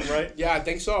you want, right? Yeah, I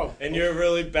think so. And you're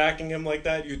really backing him like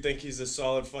that? You think he's a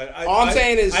solid fighter? All I'm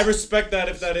saying is... I respect that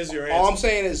if that is your answer. All I'm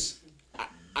saying is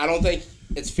I don't think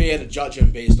it's fair to judge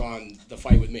him based on the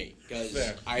fight with me. Because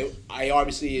I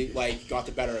obviously got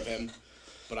the better of him.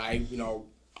 But I'm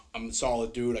a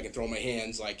solid dude. I can throw my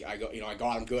hands. I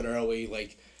got him good early.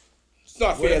 It's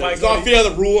not fair. It's not fair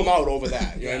to rule him out over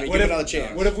that. You know what I mean? Give him another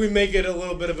chance. What if we make it a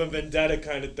little bit of a vendetta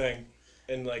kind of thing?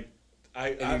 And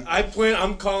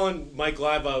I'm calling Mike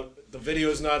Live out. The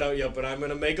video's not out yet, but I'm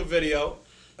gonna make a video,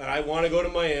 and I want to go to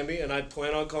Miami, and I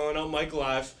plan on calling out Mike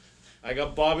Live. I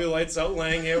got Bobby Lights Out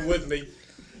Laing here with me.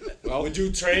 Well, would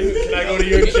you train? Can I go to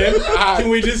your gym? Can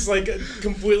we just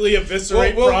completely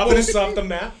eviscerate Providence off the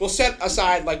map? We'll set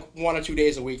aside 1 or 2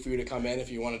 days a week for you to come in if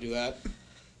you want to do that.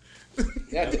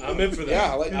 Yeah, I'm in for that.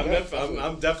 Yeah,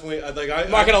 I'm definitely.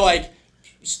 I'm not gonna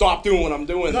stop doing what I'm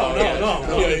doing. No.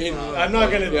 I'm not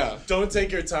gonna. Yeah. Don't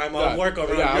take your time. I'll work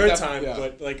around your time. Yeah.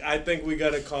 But I think we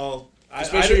gotta call.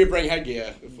 Just make sure you bring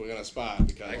headgear if we're gonna spot.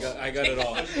 Because I got it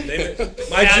all.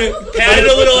 Added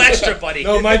a little extra, buddy.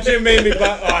 No, my gym made me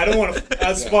buy. Oh, I don't want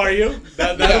to spar you.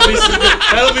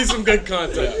 That'll be some good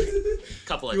content.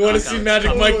 Couple of. You want to see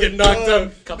Magic Mike get knocked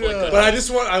out? Couple of. But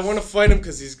I want to fight him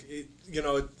because he's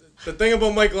the thing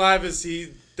about Mike Live is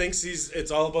he thinks it's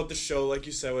all about the show, like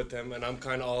you said with him, and I'm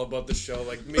kind of all about the show.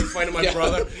 Like me fighting my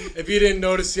brother, if you didn't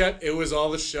notice yet, it was all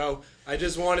the show. I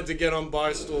just wanted to get on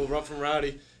Barstool, Rough and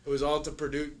Rowdy. It was all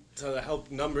to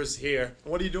help numbers here.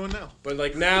 What are you doing now? But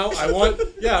now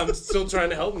I'm still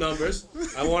trying to help numbers.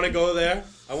 I want to go there.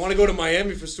 I want to go to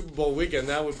Miami for Super Bowl weekend.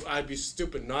 I'd be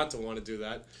stupid not to want to do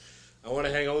that. I want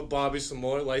to hang out with Bobby some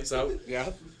more. Lights Out.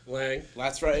 Yeah. Laing.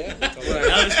 That's right, yeah. That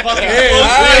was fucking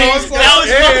close. That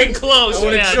was fucking close, I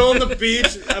want to chill on the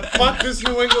beach. Fuck this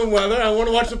New England weather. I want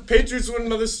to watch the Patriots win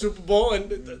another Super Bowl.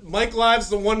 And Mike Live's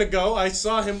the one to go. I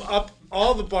saw him up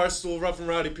all the Barstool Rough and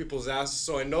Rowdy people's asses,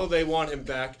 so I know they want him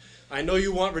back. I know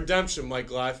you want redemption,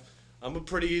 Mike Live. I'm a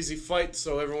pretty easy fight,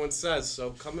 so everyone says.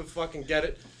 So come and fucking get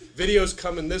it. Video's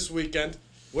coming this weekend.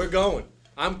 We're going.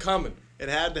 I'm coming. It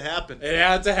had to happen. It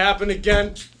had to happen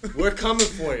again. We're coming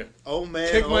for you. Oh, man.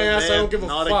 Kick my ass. I don't give a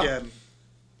fuck. Not again.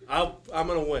 I'm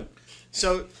going to win.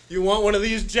 So, you want one of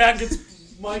these jackets,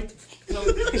 Mike?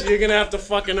 You're going to have to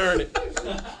fucking earn it.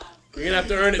 You're going to have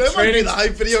to earn it. That might be the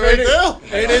hype video right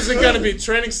there. It isn't going to be.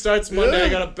 Training starts Monday. I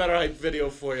got a better hype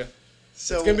video for you.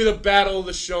 So, it's going to be the Battle of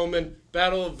the Showman.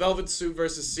 Battle of Velvet Suit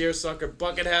versus Seersucker.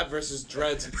 Bucket Hat versus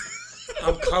Dreads.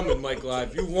 I'm coming, Mike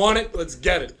Live. You want it? Let's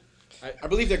get it. I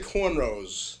believe they're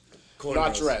cornrows.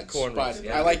 Not dreads, but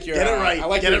I like your... Get it right. I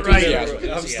like Get your it right.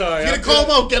 enthusiasm. I'm sorry. Get a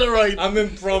call out. Get it right. I'm in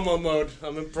promo mode.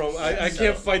 I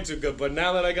can't fight too good, but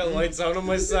now that I got lights out on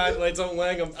my side, lights out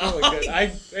Laing, I'm feeling good.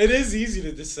 It is easy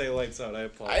to just say lights out. I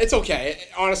apologize. It's okay.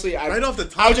 Honestly, right off the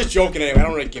top. I was just joking anyway. I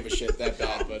don't really give a shit that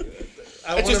bad, but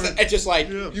it's just like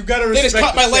you gotta respect. They just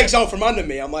cut my legs out from under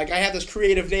me. I'm like, I had this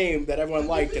creative name that everyone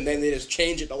liked, and then they just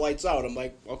change it to lights out. I'm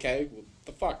like, okay, what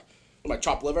the fuck? Am I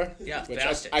chopped liver? Yeah, which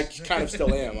I kind of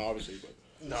still am, obviously. But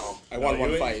No, I won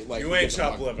one fight. Like you ain't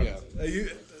chopped liver.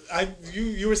 Yeah.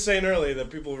 You were saying earlier that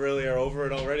people really are over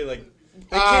it already. Like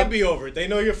they can't be over it. They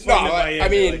know you're fighting in Miami. I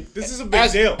mean, like, this is a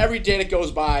big deal. Every day that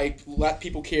goes by,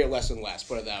 people care less and less.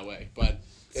 Put it that way. But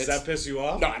does that piss you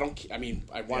off? No, I don't. I mean,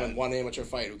 I won one amateur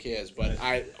fight. Who cares? But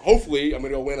hopefully I'm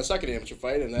gonna go win a second amateur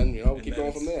fight, and then keep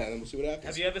going from there, and then we'll see what happens.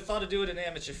 Have you ever thought of doing an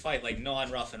amateur fight like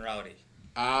non-rough and rowdy?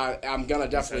 I'm gonna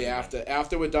definitely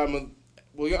after we're done with.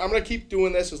 Well, I'm gonna keep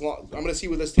doing this as long. I'm gonna see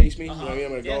where this takes me. You know what I mean?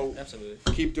 I'm gonna go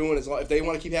absolutely. Keep doing as long. If they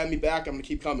want to keep having me back, I'm gonna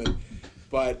keep coming.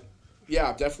 But yeah,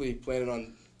 I'm definitely planning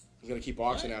on. I'm gonna keep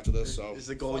boxing after this. So is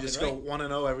the goal just go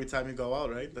 1-0 every time you go out,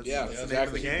 right? That's the name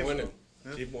of the game. Keep winning.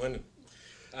 Keep winning.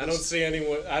 I don't see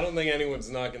anyone. I don't think anyone's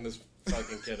knocking this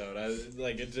fucking kid out.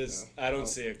 I don't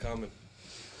see it coming.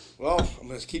 Well, I'm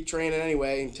gonna keep training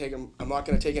anyway and take him. I'm not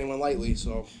gonna take anyone lightly.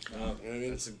 So, you know what I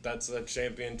mean? That's a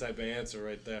champion type of answer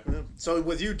right there. Yeah. So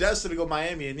with you destined to go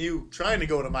Miami and you trying to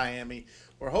go to Miami,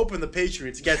 we're hoping the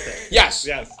Patriots get there. Yes,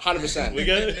 100%.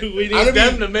 We need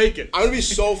them to make it. I'm gonna be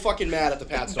so fucking mad if the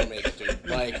Pats don't make it, dude.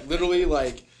 Like literally,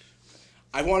 like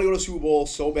I want to go to the Super Bowl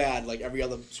so bad. Like every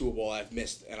other Super Bowl I've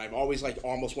missed, and I've always like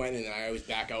almost went, and I always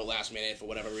back out last minute for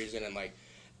whatever reason, and like.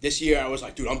 This year, I was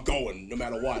like, dude, I'm going no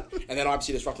matter what. And then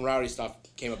obviously this fucking Rowdy stuff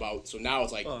came about. So now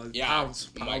it's like, pounds.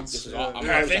 I'm like, this is all, I'm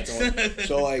perfect. going.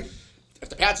 So like,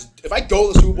 if I go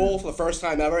to the Super Bowl for the first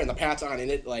time ever and the Pats aren't in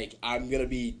it, like I'm gonna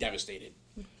be devastated.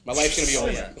 My life's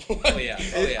gonna be over. Oh yeah.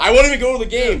 I won't even go to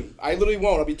the game. I literally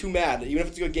won't. I'll be too mad. Even if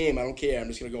it's a good game, I don't care. I'm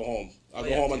just gonna go home. I'll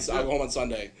go home on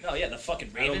Sunday. No, yeah, the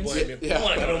fucking Ravens. blame you. Yeah. I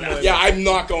wanna go to that. Yeah, I'm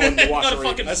not going to watch the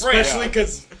fucking Ravens. Especially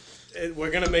because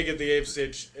we're gonna make it the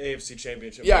AFC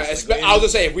Championship. Yeah, I was gonna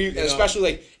say especially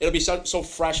like it'll be so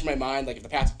fresh in my mind. Like if the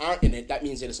Pats aren't in it, that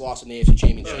means they just lost in the AFC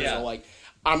Championship. Yeah. So like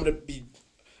I'm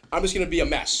just gonna be a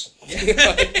mess.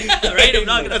 Right? I'm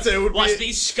not gonna would watch be,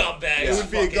 these scumbags. It would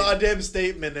be a goddamn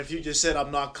statement if you just said I'm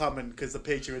not coming because the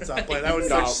Patriots aren't playing. That would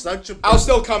be such a. I'll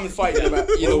still come and fight either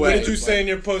way. What did you say in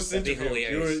your post interview?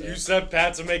 You said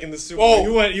Pats are making the Super Bowl.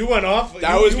 Bowl. You went off.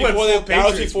 That was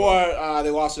before they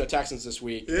lost to the Texans this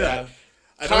week. Yeah.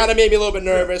 Kind of made me a little bit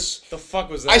nervous. The fuck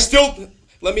was that? I still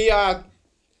let me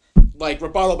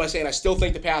rebuttal by saying I still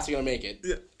think the Pats are gonna make it.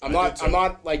 Yeah, I'm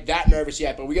not like that nervous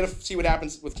yet, but we gotta see what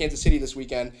happens with Kansas City this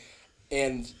weekend.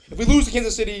 And if we lose to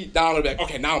Kansas City, now I'll be like,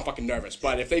 okay, now I'm fucking nervous.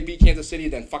 But if they beat Kansas City,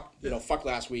 then fuck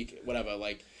last week, whatever.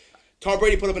 Like Tom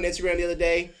Brady put up on Instagram the other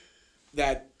day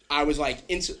that I was like,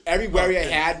 every worry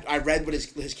I read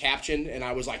with his caption, and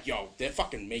I was like, yo, they're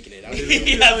fucking making it.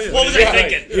 What was I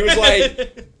thinking?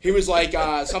 He was like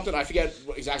something, I forget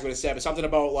exactly what it said, but something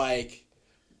about like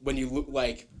when you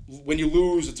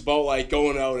lose, it's about like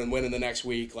going out and winning the next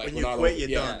week. Like when you quit,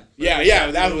 you're done. Yeah,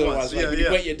 that's what it was. Like when you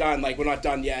quit, you're done. Like we're not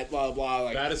done yet. Blah blah.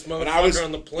 Like baddest motherfucker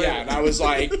on the planet. Yeah, and I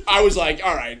was like,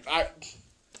 all right,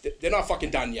 they're not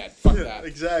fucking done yet. Fuck that.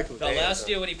 Exactly. The last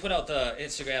year when he put out the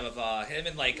Instagram of him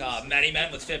and like many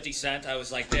men with 50 Cent, I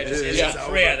was like, this is a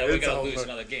prayer that we're gonna lose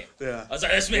another game. Yeah. I was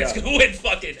like, this man's gonna win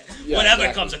fucking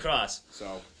whatever comes across.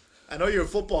 So. I know you're a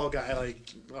football guy,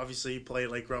 like, obviously you played,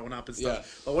 like, growing up and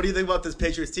stuff. But what do you think about this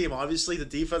Patriots team? Obviously, the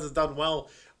defense has done well,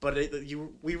 but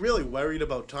we really worried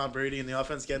about Tom Brady and the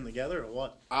offense getting together, or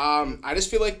what? I just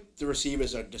feel like the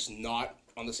receivers are just not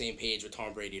on the same page with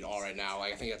Tom Brady at all right now.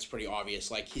 Like, I think that's pretty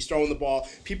obvious. Like, he's throwing the ball.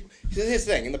 Here's the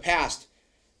thing. In the past,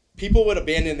 people would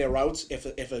abandon their routes.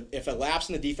 If a lapse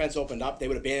in the defense opened up, they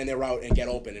would abandon their route and get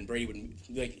open, and Brady would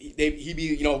he'd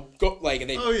be go like, and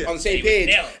they on the same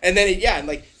page, and then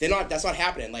they're not. That's not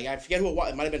happening. Like I forget who it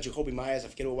was. It might have been Jacoby Myers. I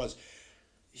forget who it was.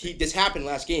 This happened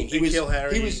last game. I forget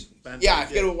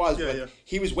who it was. But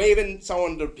he was waving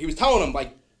someone. He was telling them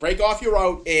like, break off your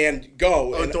route and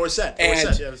go. Oh, Dorsett.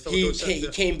 And he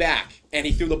came back and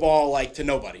he threw the ball like to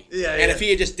nobody. And if he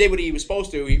had just did what he was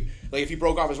supposed to, if he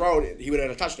broke off his route, he would have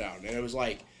had a touchdown. And it was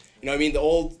like, you know what I mean? The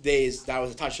old days, that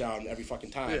was a touchdown every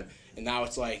fucking time. Yeah. And now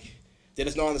it's like, they're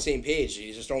just not on the same page.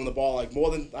 He's just throwing the ball like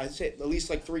more than, I'd say at least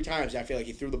like 3 times. I feel like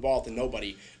he threw the ball to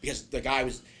nobody because the guy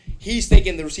he's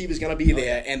thinking the receiver's gonna be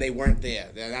there and they weren't there.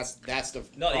 That's the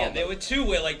problem. There were 2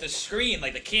 where like the screen,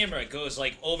 like the camera goes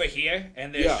like over here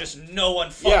and there's just no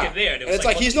one fucking there. And it's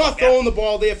like he's not throwing the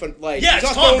ball there for like he's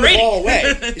not throwing the ball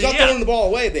away. He's not throwing the ball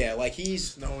away there. Like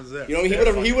no one's there. You know,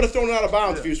 he would have thrown it out of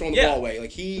bounds if he was throwing the ball away.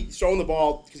 Like he's throwing the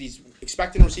ball because he's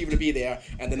expecting the receiver to be there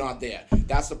and they're not there.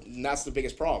 That's the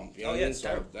biggest problem. You know what I mean?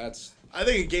 So I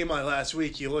think a game like last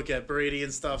week, you look at Brady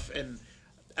and stuff, and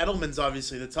Edelman's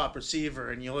obviously the top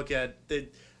receiver, and you look at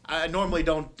I normally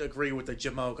don't agree with the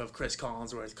jamoke of Chris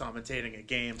Collins where he's commentating a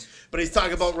game, but he's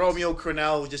talking about Romeo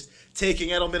Crennel just taking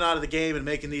Edelman out of the game and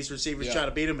making these receivers try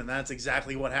to beat him, and that's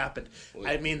exactly what happened.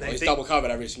 He's double covered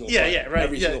every single play.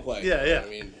 Every single play. Yeah. You know I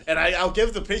mean? And I'll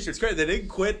give the Patriots credit. They didn't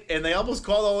quit, and they almost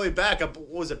called all the way back. What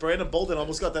was it? Brandon Bolden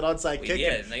almost got that onside kick.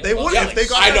 Yeah, they would if they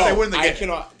got that, they win the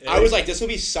game. I was like, this will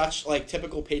be such like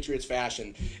typical Patriots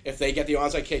fashion if they get the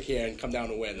onside kick here and come down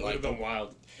to win. It would have been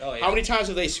wild. How many times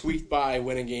have they squeaked by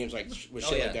winning games like with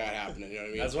shit like that happening? You know what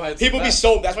I mean? That's why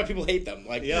that's why people hate them.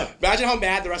 Like, imagine how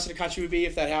mad the rest of the country would be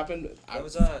if that happened. I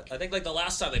think like the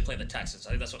last time they played the Texans,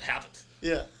 I think that's what happened.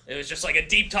 Yeah. It was just like a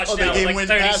deep touchdown with like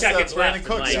 30 seconds left.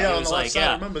 Cooks, on the left side.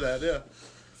 I remember that. Yeah.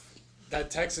 That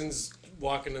Texans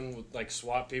walking in with like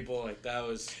SWAT people, like that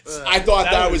was. I thought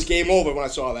that was game over when I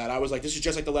saw that. I was like, this is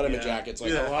just like the Letterman jackets.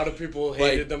 Like a lot of people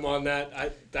hated them on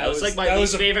that. That was like my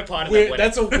least favorite part of it.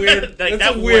 That's a weird.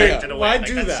 That's a weird. Why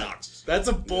do that? That's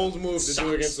a bold move to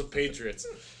do against the Patriots.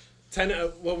 10.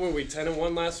 What were we?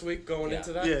 10-1 last week going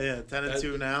into that. Yeah.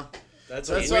 10-2 now. That's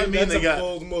what I mean. That's a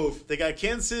bold move. They got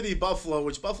Kansas City, Buffalo,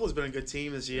 which Buffalo's been a good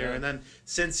team this year, and then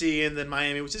Cincy, and then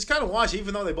Miami, which is kind of washed,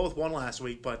 even though they both won last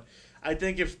week. But I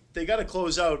think if they got to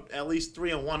close out at least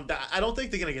 3-1, I don't think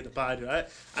they're gonna get the bye, dude.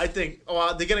 I think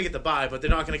they're gonna get the bye, but they're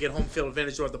not gonna get home field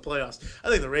advantage throughout the playoffs. I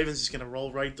think the Ravens just gonna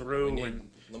roll right through. And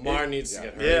Lamar needs to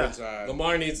get hurt. Yeah.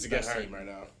 Lamar needs to get hurt right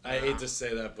now. I hate to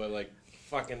say that, but like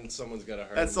fucking someone's got to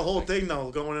hurt. That's the whole thing,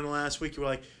 though. Going into last week, you were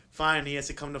like, fine, he has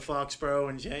to come to Foxborough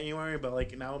in January, but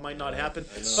like now it might not happen.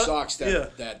 It sucks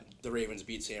that the Ravens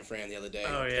beat San Fran the other day.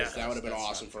 Oh yeah, that would have been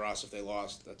awesome for us if they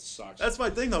lost. That sucks. That's my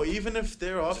thing, though. Even if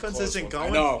their offense isn't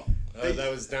going, I know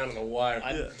that was down to the wire.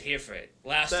 I'm here for it.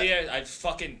 Last year, I'd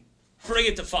fucking. Bring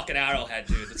it to fucking Arrowhead,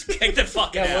 dude. Let's kick the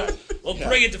fucking out. We'll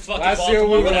bring it to fucking last Baltimore.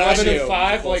 Year we were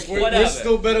 11-5. Like we're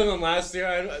still better than last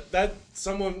year. I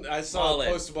saw a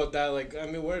post about that. Like I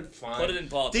mean, we're fine. Put it in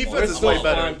Baltimore. Defense is way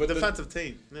better, but defensive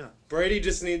team. Yeah. Brady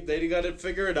they got to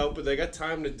figure it out, but they got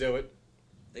time to do it.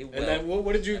 They will. And then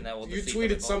what did you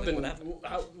tweeted something?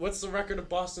 What's the record of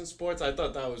Boston sports? I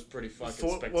thought that was pretty fucking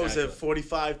spectacular. What was it?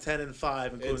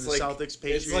 45-10-5, including the Celtics,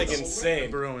 Patriots, it's like insane.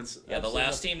 Bruins. Yeah, the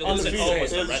last team to lose at home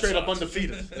was the Red straight Sox. up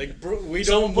undefeated. Like we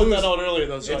Someone don't put lose. that out earlier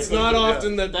though. So it's not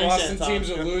often that Boston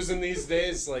teams are losing these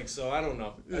days. Like so, I don't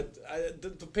know.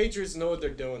 The Patriots know what they're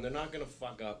doing. They're not gonna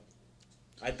fuck up.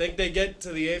 I think they get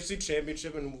to the AFC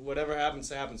Championship and whatever happens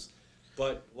happens.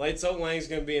 But Lights Out Lang's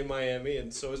going to be in Miami,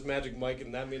 and so is Magic Mike,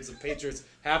 and that means the Patriots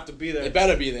have to be there. They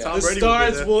better be there. The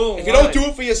stars will. If you don't do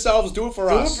it for yourselves, do it for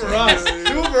us. Do it for us.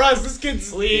 Do it for us. This kid's.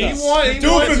 Please.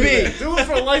 Do it for me. Do it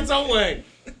for Lights Out Lang.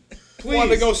 Please. I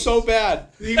want to go so bad.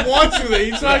 He wants you there.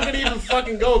 He's not going to even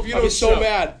fucking go if you don't. I'll be so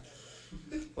mad.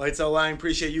 Lights Out Lang,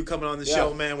 appreciate you coming on the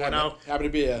show, man. We're now happy to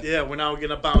be here. Yeah, we're now going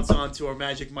to bounce on to our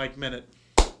Magic Mike Minute.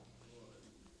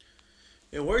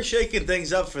 And we're shaking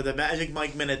things up for the Magic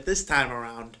Mike Minute this time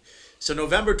around. So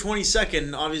November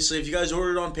 22nd, obviously, if you guys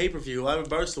ordered on pay-per-view, live at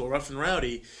Barstool, Rough and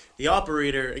Rowdy, the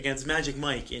Operator against Magic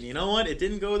Mike. And you know what? It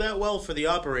didn't go that well for the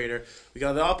Operator. We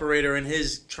got the Operator and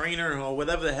his trainer, or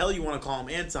whatever the hell you want to call him,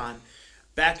 Anton,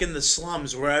 back in the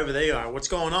slums, wherever they are. What's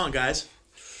going on, guys?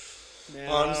 Man,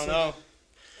 I don't know.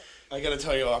 I got to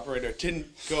tell you, Operator, it didn't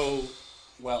go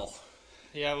well.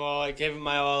 Yeah, well, I gave it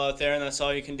my all out there, and that's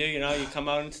all you can do. You know, you come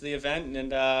out into the event,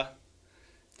 and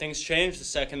things change the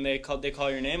second they call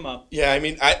your name up. Yeah, I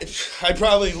mean, I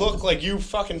probably look like you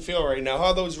fucking feel right now. How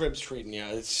are those ribs treating you?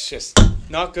 It's just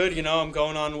not good. You know, I'm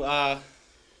going on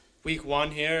week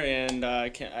 1 here, and I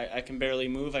can barely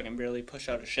move. I can barely push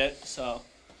out a shit. So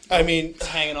I mean, it's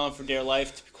hanging on for dear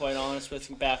life, to be quite honest with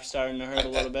you. Back starting to hurt a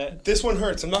little bit. This one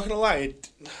hurts. I'm not gonna lie.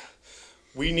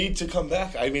 We need to come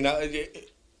back. I mean,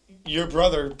 your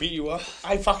brother beat you up.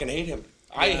 I fucking hate him.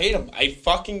 I hate him. I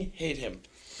fucking hate him.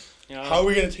 You know, how are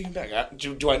we going to take him back?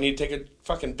 Do I need to take a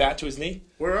fucking bat to his knee?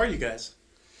 Where are you guys?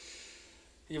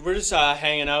 Yeah, we're just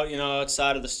hanging out, you know,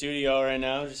 outside of the studio right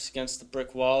now, just against the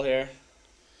brick wall here.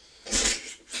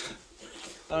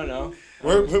 I don't know.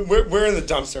 We're in the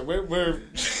dumpster. We're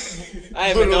I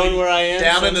haven't known where I am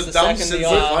down in since the the dumps second since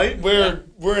the the fight.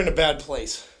 We're in a bad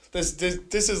place. This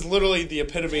is literally the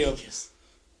epitome of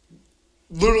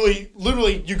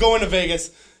literally you go into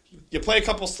Vegas, you play a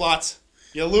couple slots,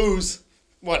 you lose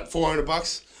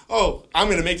 $400. Oh, I'm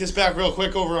gonna make this back real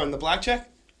quick over on the blackjack.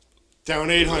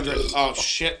 Down 800. Oh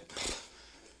shit.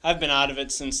 I've been out of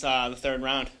it since the third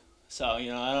round. So,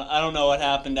 I don't know what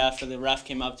happened after the ref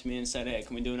came up to me and said, "Hey,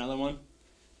 can we do another one?"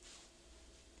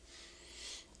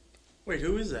 Wait,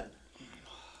 who is that?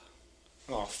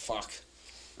 Oh fuck.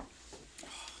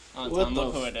 Look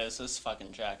who it is. This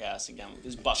fucking jackass again with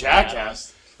his bucket.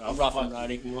 Jackass. Oh, rough and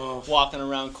Rowdy. Walking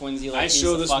around Quincy like he's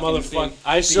show the this fucking motherfucker. big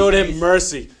I showed him beast.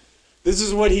 mercy. This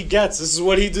is what he gets. This is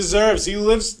what he deserves. He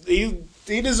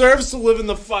deserves to live in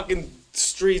the fucking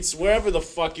streets, wherever the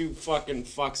fuck you fucking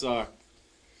fucks are.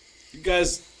 You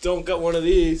guys don't got one of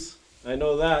these. I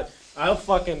know that. I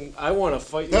want to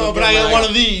fight you. No, but I got one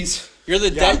of these. You're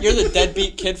the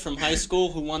deadbeat kid from high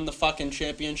school who won the fucking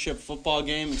championship football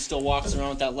game and still walks around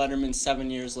with that Letterman 7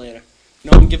 years later.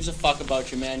 No one gives a fuck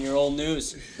about you, man. You're old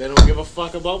news. They don't give a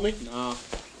fuck about me? No.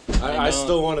 I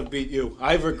still want to beat you.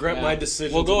 I regret my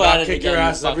decision We'll go to at not it kick again, your you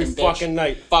ass every fucking bitch. fucking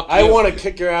night. Fuck I you. want to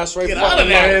kick your ass right Get fucking out of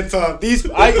there, now. Anton. These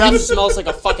Your breath smells like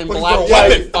a fucking black Yeah,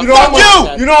 fucking you know how bastard.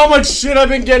 much you know how much shit I've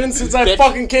been getting since I Bitch.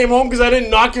 fucking came home because I didn't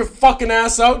knock your fucking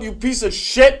ass out, you piece of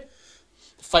shit.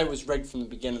 The fight was rigged from the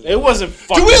beginning. It wasn't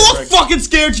fucking. Do we look rigged. fucking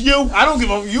scared to you? I don't give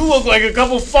a. You look like a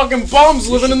couple fucking bums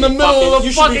living in the middle of the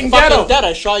You should be fucking fucking ghetto. dead.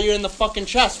 I shot you in the fucking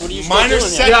chest. What are you still Minor doing here?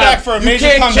 setback for a major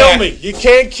you can't comeback. kill me. You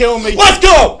can't kill me. Let's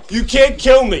go. You can't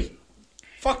kill me.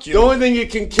 Fuck you. The only thing you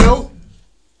can kill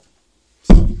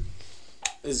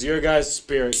is your guys'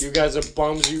 spirit. You guys are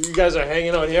bums. You guys are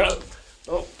hanging out here.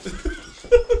 Oh.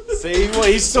 See, well,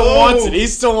 he still wants it. He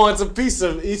still wants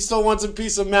a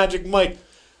piece of Magic Mike.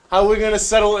 How are we gonna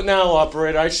settle it now,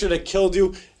 operator? I should have killed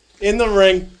you in the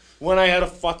ring when I had a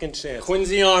fucking chance.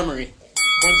 Quincy Armory.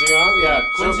 Quincy Armory, yeah.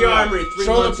 Quincy Armory, 3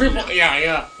 Show months the people.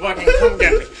 Yeah. Fucking come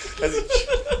get me.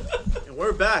 And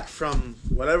we're back from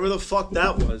whatever the fuck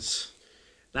that was.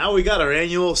 Now we got our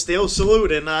annual Steele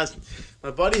salute, and my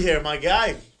buddy here, my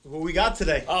guy, who we got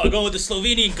today. Oh, we're going with the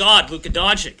Slovenian god, Luka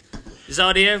Doncic. He's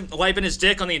out here wiping his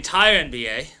dick on the entire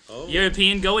NBA.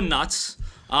 European going nuts.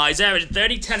 He's averaging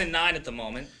 30, 10, and 9 at the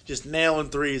moment. Just nailing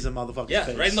threes in motherfucker's Yeah,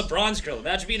 face. right in the bronze grill.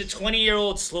 Imagine being a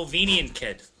 20-year-old Slovenian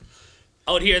kid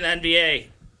out here in the NBA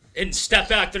hitting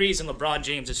step-back threes in LeBron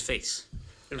James's face.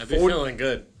 I'd be feeling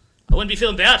good. I wouldn't be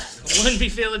feeling bad. I wouldn't be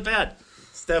feeling bad.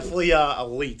 It's definitely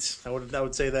elite. I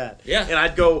would say that. Yeah. And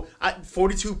I'd go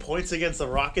 42 points against the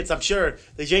Rockets. I'm sure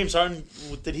the James Harden,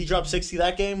 did he drop 60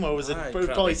 that game, or was it I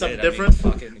probably something did. I mean, different?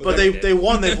 fucking- But they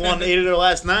won. They've won 8 of their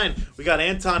last 9. We got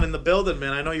Anton in the building,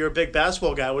 man. I know you're a big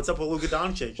basketball guy. What's up with Luka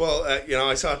Doncic? Well,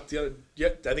 I saw I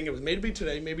think it was maybe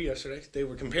today, maybe yesterday. They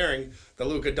were comparing the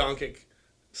Luka Doncic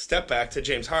step back to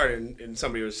James Harden, and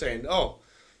somebody was saying, "Oh,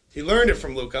 he learned it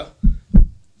from Luka."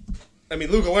 I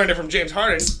mean, Luka learned it from James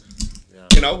Harden.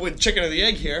 Yeah. With chicken or the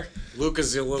egg here.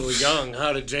 Luka's a little young.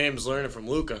 How did James learn it from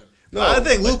Luka? No, I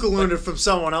think Luka learned it from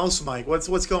someone else, Mike. What's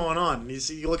going on?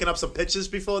 You looking up some pitches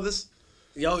before this?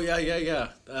 Oh, yeah.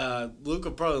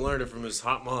 Luka probably learned it from his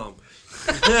hot mom.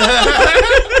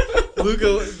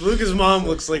 Luka's mom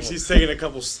looks like she's taking a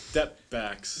couple step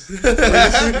backs.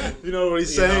 You know what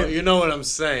he's saying? You know what I'm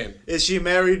saying. Is she a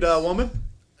married woman?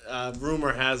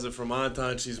 Rumor has it from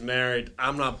Anton she's married.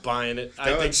 I'm not buying it. I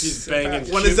No, think it's she's a fact.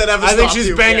 banging. When does that ever I think stop she's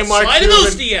you? banging Mark Slide in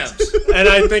those Cuban. DMs. And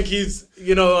I think he's,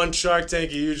 on Shark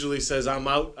Tank, he usually says, I'm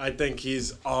out. I think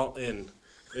he's all in,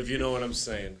 if you know what I'm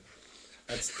saying.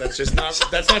 That's just not.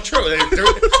 That's not true.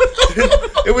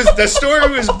 It was the story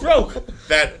was broke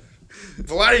that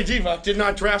Vlade Divac did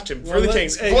not draft him for the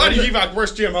Kings. Vlade Divac,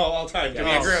 worst GM of all time. Can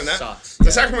we agree on that? Sucks.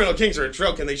 The Sacramento Kings are a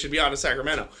joke, and they should be out of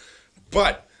Sacramento.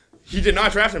 But he did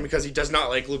not draft him because he does not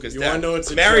like Luka's dad. wanna know it's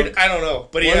a married? joke? I don't know,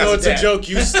 but he Well, has no, a it's dad. a joke.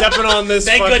 You stepping on this.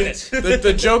 Thank fucking, goodness.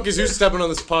 The joke is you stepping on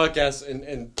this podcast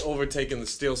and overtaking the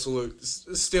Steele salute.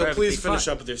 Steele, Perfectly please finish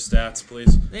fine. up with your stats,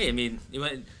 please. Hey, I mean, he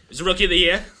was rookie of the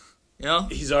year.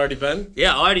 He's already been.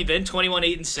 Yeah, already been 21,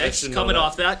 8, and I 6. should know Coming that.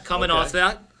 off that. Okay. Off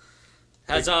that.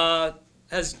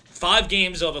 Has 5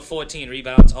 games over 14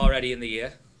 rebounds already in the year.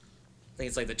 I think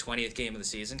it's like the 20th game of the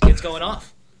season. Kid's going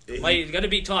off. He's going to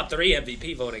be top 3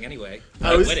 MVP voting anyway.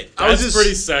 I was- win it. I was That's just-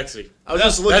 pretty sexy. I was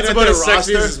just looking That's at about their as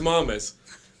sexy roster. as his mom is.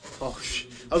 Oh,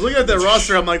 shit. I was looking at their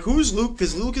roster. I'm like, who's Luke?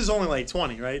 Because Luke is only like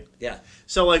 20, right? Yeah.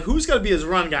 So, like, who's got to be his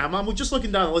run guy? I'm just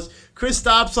looking down the list. Chris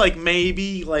Stops, like,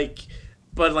 maybe,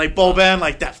 but, Boban,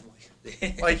 definitely.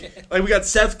 like we got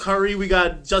Seth Curry, we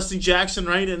got Justin Jackson,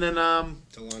 right? And then,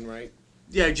 DeLon Wright.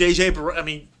 yeah, JJ, I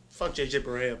mean, Fuck JJ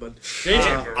Barea, but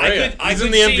He's in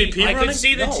the MVP I running? could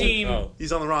see the team. Oh.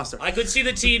 he's on the roster. I could see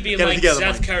the team being Get it like, together,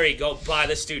 Seth Mike. Curry, go buy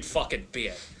this dude fucking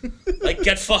beer. Like,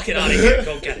 get fucking out of here.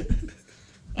 Go get it.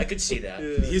 I could see that.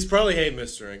 He's probably Hey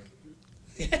Mr. Ink.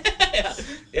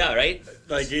 Yeah, right?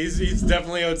 Like, he's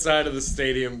definitely outside of the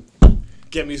stadium.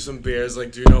 Get me some beers.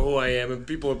 Like, do you know who I am? And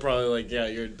people are probably like, yeah,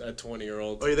 you're a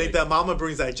 20-year-old. Oh, you think that mama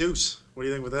brings that juice? What do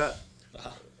you think with that?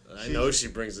 I know she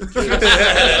brings it.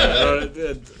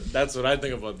 That's what I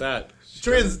think about that.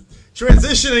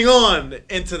 Transitioning on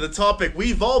into the topic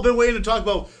we've all been waiting to talk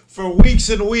about for weeks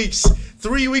and weeks.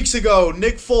 3 weeks ago,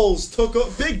 Nick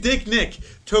Foles Big Dick Nick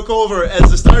took over as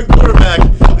the starting quarterback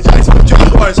of the Jacksonville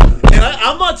Jaguars. And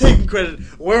I'm not taking credit.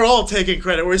 We're all taking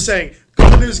credit. We're saying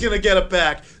Gardner's going to get it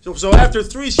back. So after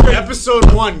 3 straight...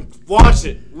 Episode 1, watch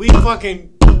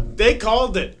it. They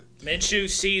called it. Minshew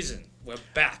season. We're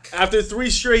back. After 3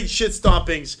 straight shit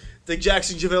stompings, the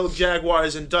Jacksonville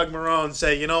Jaguars and Doug Marrone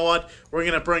say, you know what? We're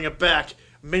going to bring it back.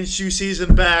 Minshew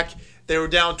season back. They were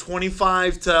down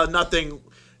 25-0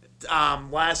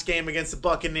 last game against the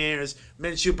Buccaneers.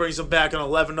 Minshew brings them back on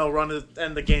 11-0 run to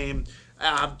end the game.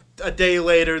 A day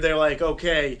later, they're like,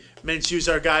 okay, Minshew's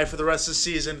our guy for the rest of the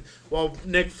season. Well,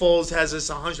 Nick Foles has this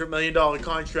 $100 million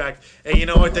contract. And you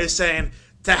know what they're saying?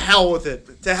 To hell with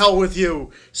it. To hell with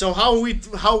you. So how are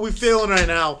we feeling right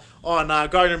now on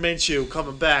Gardner Minshew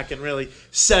coming back and really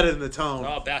setting the tone?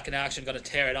 Oh, back in action. Got to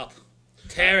tear it up.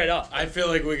 Tear it up. I feel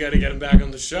like we got to get him back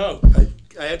on the show.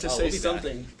 I have to say we'll be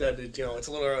something that it's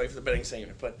a little early for the betting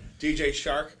segment, but DJ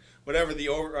Shark, whatever the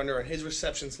over under on his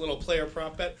receptions, little player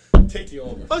prop bet, take the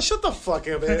over. Oh, shut the fuck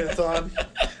up, Anton.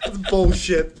 That's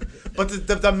bullshit. But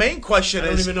the main question I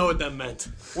don't is, even know what that meant.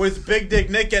 with Big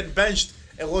Dick Nick getting benched,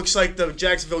 it looks like the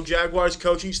Jacksonville Jaguars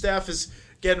coaching staff is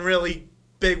getting really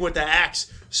big with the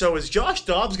axe. So is Josh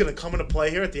Dobbs going to come into play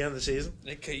here at the end of the season?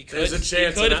 He could. There's a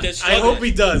chance. He could and if they're I hope struggling.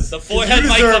 he does. The 'Cause forehead you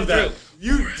might deserve come that.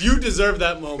 through. You deserve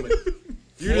that moment.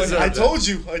 You deserve I that.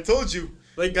 told you.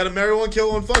 Like, got to marry one,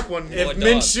 kill one, fuck one. If More dog.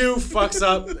 Minshew fucks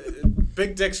up,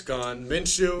 Big Dick's gone.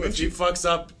 Minshew, if he fucks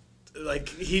up, like,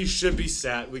 he should be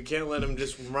sat. We can't let him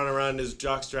just run around his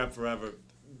jockstrap forever.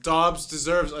 Dobbs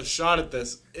deserves a shot at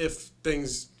this if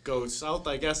things go south,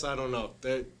 I guess. I don't know.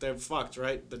 They're fucked,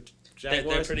 right? The Jaguars?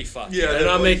 They're pretty fucked. Yeah, They're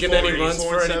not making any 4-8, runs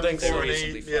for 4-7, anything.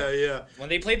 4-8. Yeah. When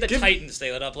they played the Titans,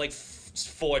 they let up like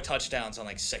 4 touchdowns on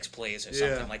like 6 plays or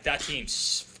something. Yeah. Like, that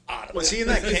team's out of Was it. he in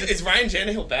that game? Is Ryan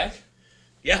Tannehill back?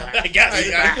 Yeah, I guess.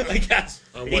 I guess.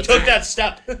 He what took team? that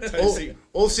step.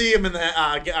 We'll see him in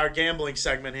the our gambling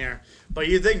segment here. But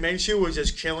you think Minshew was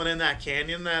just chilling in that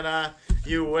canyon that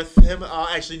you were with him?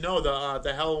 Actually, no,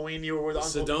 the Halloween you were with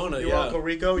Uncle Sedona, you were yeah. Uncle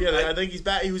Rico. Yeah, I think he's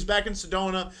back. He was back in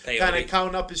Sedona, kind of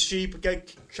counting up his sheep,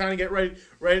 trying to get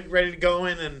ready to go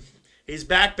in, and he's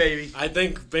back, baby. I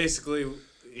think basically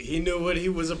he knew what he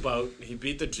was about. He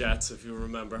beat the Jets, if you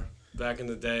remember, back in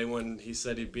the day when he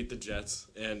said he beat the Jets.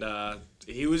 And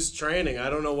he was training.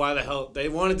 I don't know why the hell. They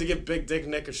wanted to give Big Dick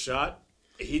Nick a shot.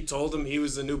 He told him he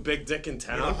was the new big dick in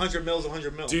town. 100 mils,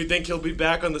 100 mil. Do you think he'll be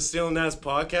back on the Steele Nazz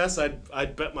podcast?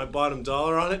 I'd bet my bottom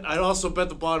dollar on it. I'd also bet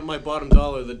my bottom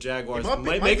dollar the Jaguars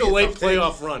might make a late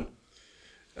playoff run.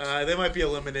 They might be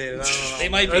eliminated. I don't know. They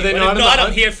might be. Are they but not if in the not, I'm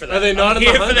hunt? here for that. Are they not I'm in the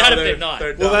here for hunt? that No, if they're- they're not.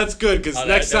 they're Well, done. that's good because Oh,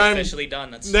 next they're time officially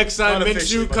done. That's,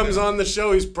 Unofficially, Minshew but comes they're on the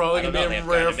show, he's probably I don't gonna be know, in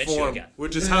they have rare Gardner Minshew form, again.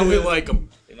 which is how we like him.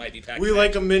 they might be back. We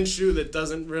like a Minshew that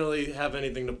doesn't really have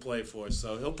anything to play for,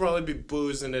 so he'll probably be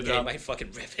boozing it Yeah, he up. might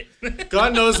fucking rip it.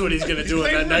 God knows what he's gonna do in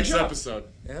playing that for a next job. episode.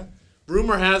 Yeah.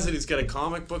 Rumor has it he's got a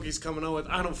comic book he's coming out with.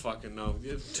 I don't fucking know.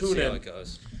 Tune See how in. it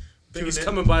goes. I think he's Tune in.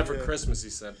 coming by for Yeah. Christmas, he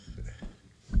said.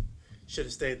 Should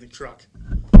have stayed in the truck.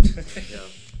 Yeah.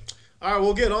 All right,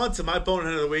 we'll get on to my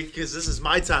bonehead of the week because this is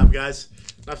my time, guys.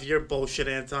 Not for your bullshit,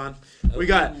 Anton. We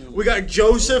got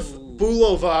Joseph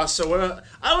Bulovas. So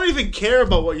I don't even care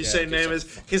about what you say name is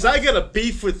because I got a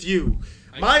beef with you.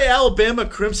 My Alabama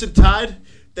Crimson Tide.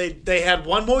 They had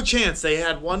one more chance.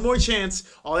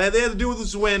 All they had to do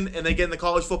was win, and they get in the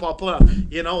college football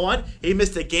playoff. You know what? He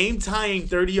missed a game-tying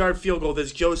 30-yard field goal.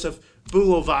 This Joseph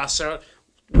Bulovas, or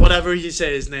whatever you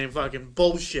say his name, fucking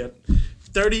bullshit.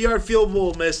 30-yard field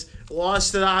goal miss,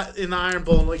 lost in the Iron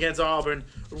Bowl against Auburn,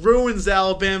 ruins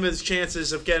Alabama's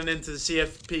chances of getting into the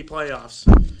CFP playoffs.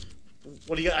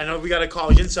 What do you got? I know we got a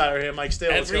college insider here, Mike Steele.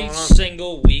 What's Every going on?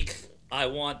 single week, I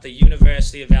want the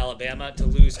University of Alabama to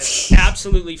lose as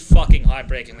absolutely fucking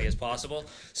heartbreakingly as possible.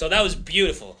 So that was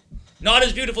beautiful. Not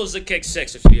as beautiful as the kick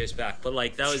 6 a few years back, but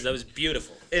like that was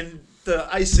beautiful. And the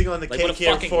icing on the Like, what cake a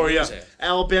here fucking for you, loser.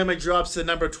 Alabama drops to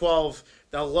number 12,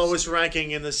 the lowest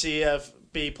ranking in the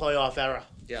CFB playoff era.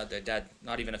 Yeah, they're dead.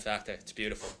 Not even a factor. It's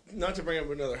beautiful. Not to bring up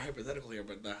another hypothetical here,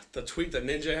 but the tweet that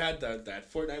Ninja had,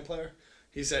 that Fortnite player,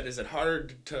 he said, "Is it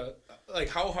hard to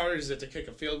how hard is it to kick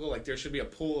a field goal? Like there should be a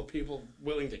pool of people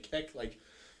willing to kick like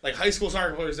high school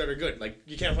soccer players that are good. Like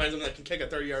you can't find someone that can kick a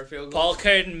 30-yard field goal." Paul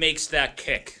Curtin makes that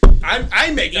kick. I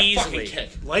make that Easily. fucking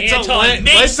kick. Lights out Anton Laing.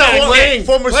 makes Lights that out Laing. kick.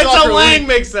 Former Lights soccer out Laing league.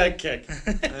 makes that kick.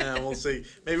 Yeah, we'll see.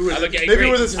 Maybe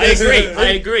with his I agree. I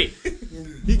agree.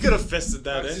 He could have fisted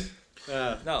that in.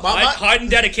 No, My- heart and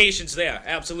dedication's there.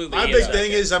 Absolutely. My he big is that thing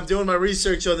kid. is I'm doing my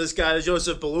research on this guy,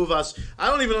 Joseph Beluvas. I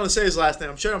don't even know how to say his last name.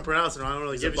 I'm sure I'm pronouncing it wrong. I don't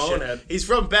really give a shit. bonehead. He's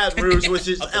from Baton Rouge, which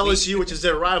is LSU, which is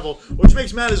their rival, which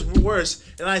makes matters worse.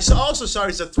 And I also saw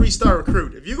he's a 3-star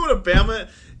recruit. If you go to Bama,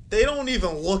 they don't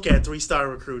even look at 3-star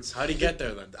recruits. How'd he get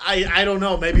there then? I don't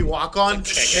know. Maybe walk on.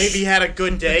 Maybe he had a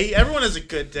good day. Everyone has a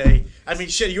good day. I mean,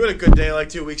 shit, you had a good day like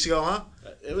 2 weeks ago, huh?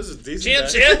 It was a decent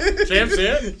Champs day. here. Champs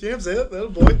here. James, that little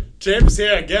boy. Champs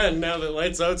here again now that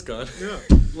Lights Out's gone. Yeah.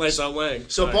 Lights Out Laing.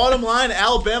 So Right. bottom line,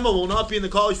 Alabama will not be in the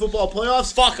college football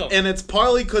playoffs. Fuck 'em. And it's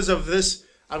partly because of this.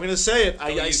 I'm going to say it. I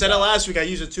use said it that. last week. I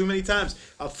used it too many times.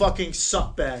 A fucking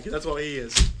suck bag. That's what he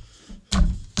is.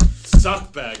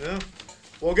 Suck bag. Yeah.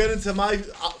 We'll get into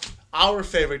our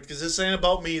favorite because this ain't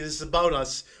about me. This is about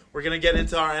us. We're going to get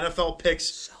into our NFL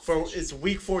picks for it's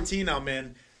week 14 now,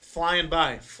 man. Flying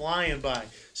by.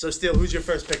 So, Steele, who's your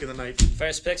first pick of the night?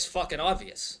 First pick's fucking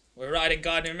obvious. We're riding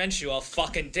Gardner Minshew all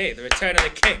fucking day. The return of the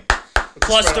king.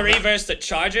 +3 versus the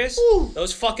Chargers. Ooh.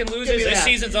 Those fucking Give losers. me Their that.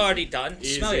 season's already done.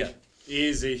 Smell ya.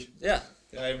 Easy. Yeah.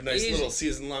 I have a nice Easy. little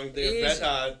season-long Easy.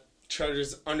 bet.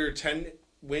 Chargers under 10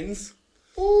 wins.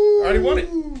 Ooh. Already won it.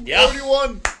 Yeah. Already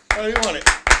won. Already won it.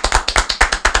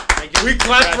 We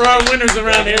clap for our winners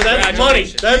around here. That's money.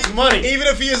 Congratulations. That's money. Even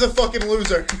if he is a fucking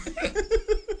loser.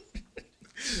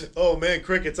 Oh man,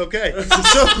 crickets. Okay.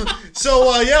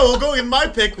 So yeah, we'll go in my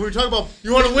pick. We were talking about.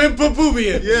 You want to win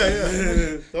Papubian?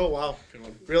 Yeah. Oh wow,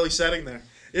 really setting there.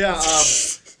 Yeah.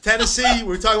 Tennessee. We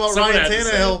were talking about Someone Ryan had to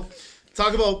say Tannehill.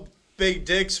 Talk about big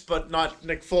dicks, but not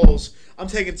Nick Foles. I'm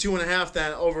taking 2.5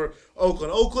 then over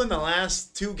Oakland. Oakland, the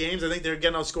last 2 games, I think they're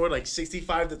getting outscored like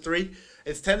 65-3.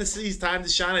 It's Tennessee's time to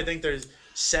shine. I think they're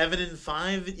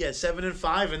 7-5. Yeah,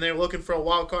 7-5, and they're looking for a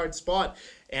wild card spot.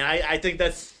 And I think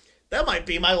that might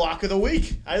be my lock of the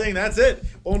week. I think that's it.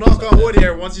 We'll knock on wood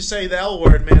here. Once you say the L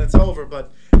word, man, it's over.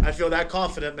 But I feel that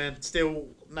confident, man. Still,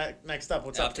 next up,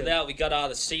 what's up? After kid? that, we got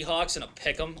the Seahawks and a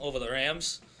pick'em over the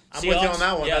Rams. I'm with you on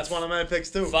that one. Yeah, That's one of my picks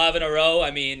too. 5 in a row. I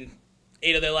mean,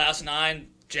 8 of their last 9.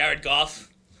 Jared Goff.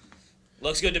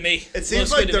 Looks good to me. It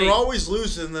seems like they're always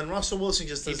losing, and then Russell Wilson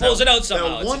just does pulls that, it out somehow.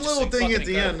 that It's one just little thing at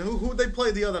fucking the end. incredible. Who they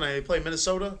played the other night? They played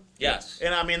Minnesota. Yes.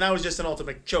 And I mean that was just an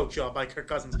ultimate choke job by Kirk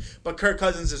Cousins. But Kirk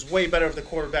Cousins is way better of the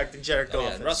quarterback than Jared Oh, Goff.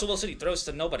 yeah. is. Russell Wilson, he throws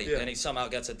to nobody, Yeah. and he somehow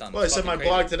gets it done. Well, I It's said my fucking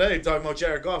blog crazy. today talking about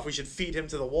Jared Goff. We should feed him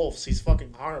to the wolves. He's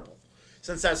fucking horrible.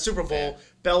 Since that Super Bowl,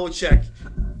 Belichick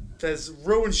has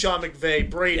ruined Sean McVay.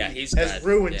 Brady Yeah, he's has bad.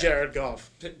 ruined Yeah. Jared Goff.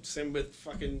 Same with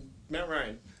fucking Matt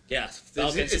Ryan. Yeah,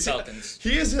 Falcons and Falcons.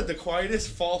 He has had the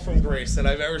quietest fall from grace that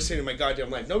I've ever seen in my goddamn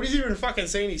life. Nobody's even fucking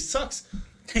saying he sucks.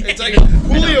 It's like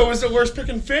Julio was the worst pick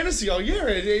in fantasy all year.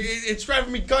 It's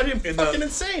driving me goddamn fucking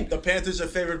insane. The Panthers are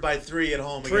favored by 3 at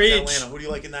home Preach. against Atlanta. Who do you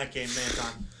like in that game,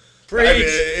 Manton?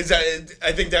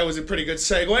 I think that was a pretty good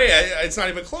segue. It's not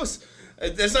even close.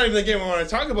 That's not even the game I want to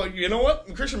talk about. You know what?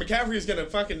 Christian McCaffrey is going to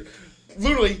fucking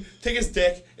literally take his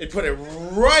dick and put it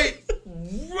right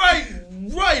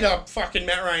up fucking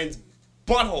Matt Ryan's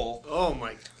butthole. Oh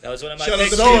my. That was one of my Shout out,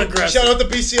 picks. the So B- aggressive. shout out the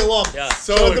BC alum. Yeah.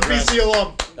 So Shout out the aggressive. BC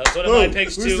alum. That was one of my Who?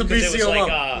 picks Who's too the because it BC was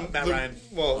like alum? Matt Ryan.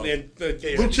 Well, and yeah,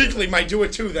 Luke Kuechly might do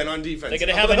it too then on defense. they're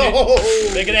gonna have a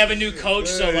new, they're gonna have a new coach,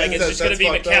 so like it's just gonna be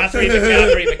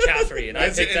McCaffrey, and I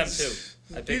picked them too.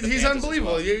 I picked the He's Panthers as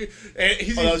unbelievable. well.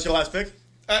 He's Oh, that was your last pick?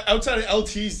 outside of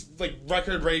LT's like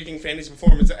record-breaking fantasy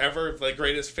performance ever, the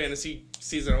greatest fantasy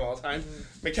season of all time.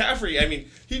 McCaffrey, I mean,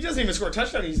 he doesn't even score a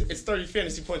touchdown. It's 30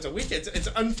 fantasy points a week. It's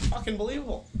unfucking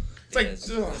believable. It's like It's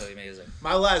ugh. really amazing.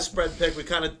 My last spread pick, we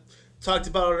kind of talked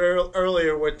about it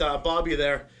earlier with Bobby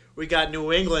there. We got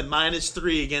New England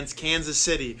 -3 against Kansas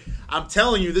City. I'm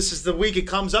telling you, this is the week it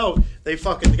comes out. They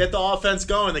fucking get the offense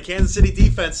going. The Kansas City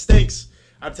defense stinks.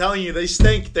 I'm telling you, they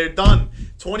stink. They're done.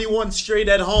 21 straight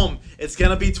at home. It's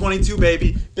going to be 22,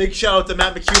 baby. Big shout out to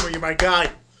Matt McHugh. You're my guy.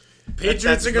 Patriots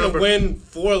That's are going to number- win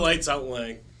 4 Lights Out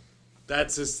Laing.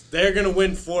 That's just, they're going to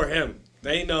win for him.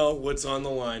 They know what's on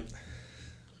the line.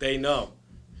 They know.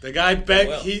 The guy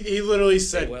will. he literally They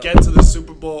said, will. get to the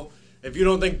Super Bowl. If you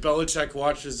don't think Belichick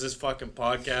watches this fucking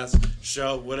podcast,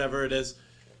 show, whatever it is,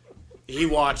 he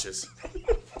watches.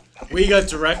 We got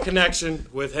direct connection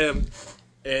with him.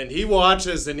 And he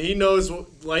watches, and he knows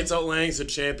Lights Out Lang's a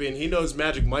champion. He knows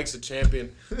Magic Mike's a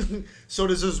champion. So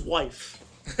does his wife.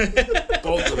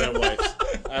 Both of their wives.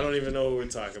 I don't even know who we're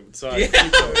talking about. Sorry,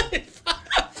 keep going.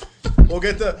 We'll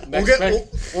get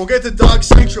the Dog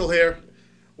Central here,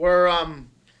 where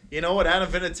you know what, Adam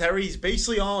Vinatieri, he's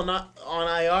basically all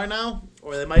on IR now,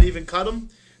 or they might even cut him.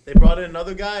 They brought in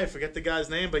another guy. I forget the guy's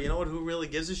name, but you know what? Who really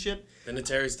gives a shit?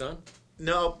 Vinatieri's done?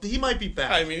 No, he might be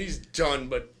back. I mean, he's done,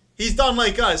 but He's done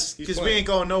like us, because we ain't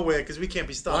going nowhere, because we can't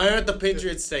be stopped. Why aren't the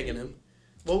Patriots taking him?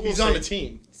 Well, he's on the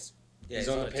team. Yeah, he's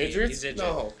on the team. Patriots? He's injured.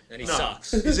 No. And he No.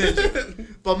 sucks. He's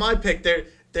injured. But my pick,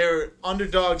 they're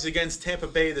underdogs against Tampa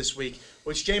Bay this week,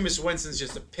 which Jameis Winston's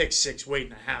just a pick six waiting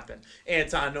to happen.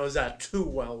 Anton knows that too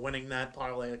well, winning that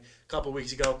parlay a couple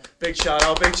weeks ago. Big shout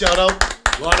out.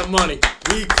 A lot of money.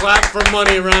 We clap for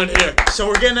money around here. So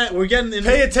we're getting in.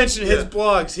 Pay attention to his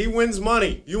blogs. He wins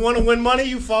money. You want to win money?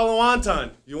 You follow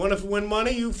Anton. You want to win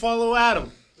money? You follow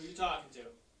Adam. Who are you talking to?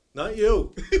 Not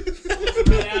you.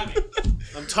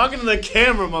 I'm talking to the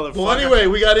camera, motherfucker. Well, anyway,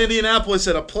 we got Indianapolis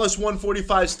at a plus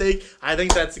 145 stake. I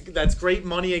think that's great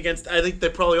money against. I think they're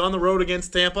probably on the road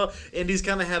against Tampa. Indy's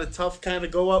kind of had a tough kind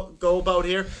of go about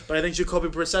here, but I think Jacoby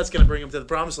Brissett's going to bring them to the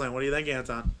promised land. What do you think,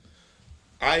 Anton?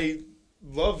 I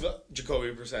love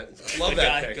Jacoby Brissett. Love Good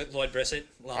that guy. pick. Good Lloyd Brissett.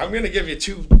 Love I'm him. going to give you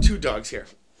two dogs here.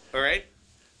 All right?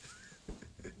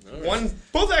 One,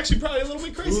 both actually probably a little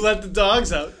bit crazy. Who let the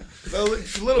dogs out? A little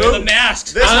The bit.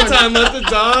 masks. This one Anton let the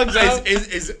dogs out.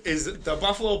 is the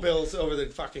Buffalo Bills over the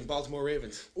fucking Baltimore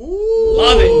Ravens. Ooh,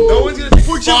 Love it. No one's gonna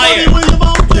put your Fire. money where your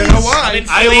mouth is. You know what? I'm in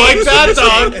I flames. like that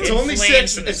dog. It's only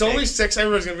Flames 6. in the It's only state. 6.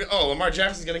 Everyone's gonna be. Oh, Lamar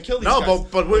Jackson's gonna kill these No, guys.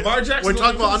 but we're Lamar Jackson's talking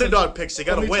only about touchdown. underdog picks. They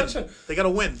got to Only win. touchdown. They got to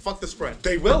win. Fuck the spread.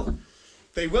 They will.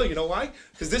 They will. You know why?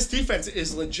 Because this defense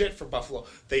is legit for Buffalo.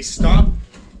 They stop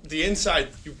the inside.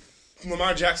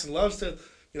 Lamar Jackson loves to,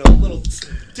 little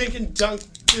dink and dunk,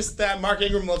 this, that. Mark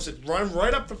Ingram loves to run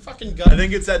right up the fucking gut. I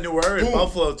think it's that new era in Boom.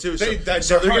 Buffalo too. So, They're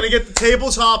they're going to get the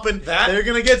tables hopping. They're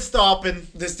going to get stopping.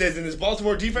 This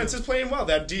Baltimore defense is playing well.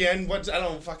 That DN, I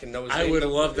don't fucking know his name. I would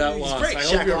have loved that He's loss. great. I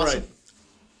Shaq hope you're Lawson. right.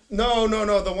 No.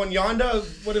 The one Yonda,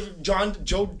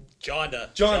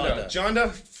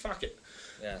 Jonda. Fuck it.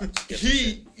 Yeah.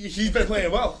 He's been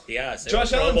playing well. Yes.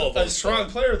 Josh Allen's a strong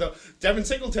player though. Devin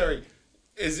Singletary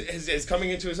is coming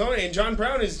into his own, and John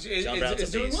Brown is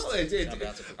doing well.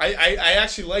 I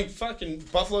actually like fucking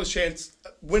Buffalo's chance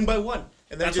win by 1.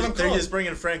 And They're that's what I'm just calling.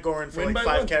 bringing Frank Gore in for Win like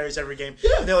by 5 1. carries every game.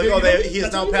 Yeah. And they're like, he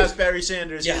has That's now what he passed is. Barry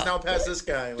Sanders. Yeah. He has now passed this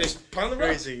guy. Like, Just pound the rock.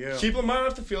 crazy, yeah. Keep Lamar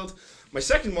off the field. My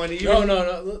second one, even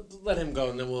No. Let him go,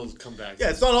 and then we'll come back. yeah,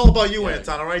 it's not all about you,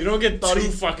 Anton, all right? You don't get buddy.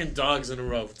 2 fucking dogs in a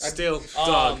row. Still,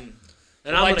 dog.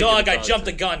 And My gonna dog, give I dogs jumped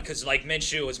the a- gun because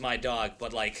Minshew was my dog,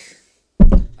 but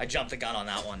I jumped the gun on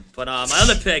that one. But my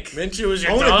other pick. Minshew was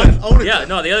your Own dog? it then. Own it Yeah, then.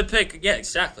 no, the other pick. Yeah,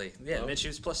 exactly. Yeah, Oh.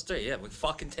 Minshew's +3. Yeah, we're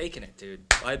fucking taking it, dude.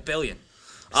 By $1 billion.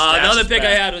 Stash Another is pick I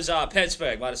back. had was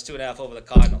Pittsburgh -2.5 over the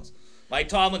Cardinals. Mike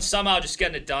Tomlin somehow just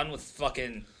getting it done with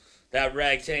fucking that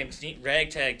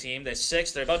ragtag team. They're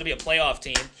 6th. They're about to be a playoff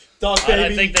team. Dog And I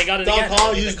baby. think they got it Dog again.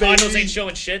 Hollies, The Cardinals baby. ain't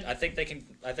showing shit. I think they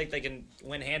can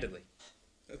win handedly.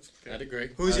 I'd agree.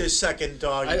 Who's your second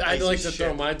dog? you I'd piece like of to shit?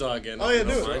 throw my dog in. Oh, if yeah, you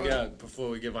don't do it. mind. Yeah, before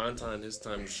we give Anton his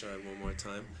time to shine one more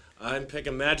time. I'm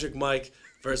picking Magic Mike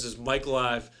versus Mike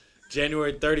Live,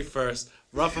 January 31st.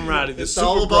 Rough and Rowdy, the It's Super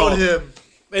all Brawl. about him.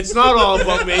 It's not all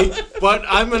about me, but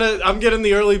I'm getting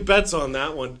the early bets on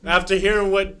that one. After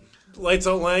hearing what Lights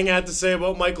Out Lang had to say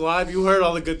about Mike Live, you heard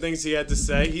all the good things he had to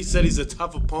say. He said he's a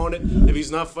tough opponent if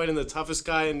he's not fighting the toughest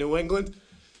guy in New England.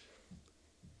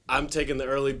 I'm taking the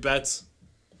early bets.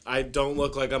 I don't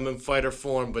look like I'm in fighter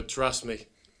form, but trust me.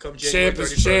 Come Champ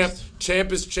January is champ. 31st.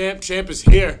 Champ is champ. Champ is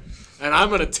here. And I'm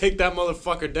going to take that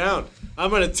motherfucker down. I'm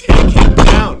going to take him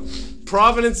down.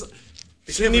 Providence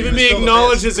shouldn't even be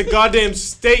acknowledged as a goddamn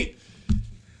state.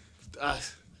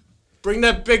 Bring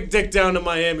that big dick down to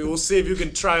Miami. We'll see if you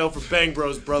can try out for Bang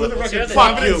Bros, brother. For the record, Fuck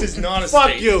Providence you. is not a Fuck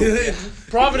state. you.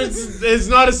 Providence is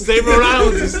not a state. Rhode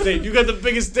Island's a state. You got the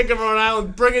biggest dick in Rhode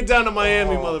Island. Bring it down to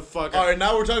Miami, motherfucker. All right,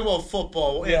 now we're talking about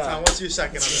football. Yeah. Anton, what's your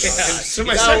second on the dog? So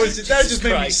my That second, just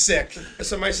made me Christ. sick.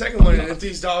 so my second one, if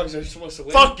these dogs are supposed to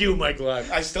win, Fuck you, Mike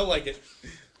Live. I still like it.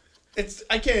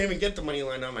 I can't even get the money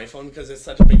line on my phone because it's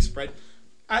such a big spread.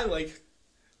 I like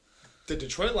the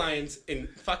Detroit Lions in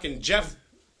fucking Jeff.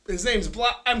 His name's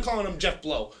I'm calling him Jeff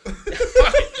Blow.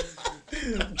 Fuck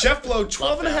it. Jeff Blow,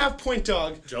 12.5 point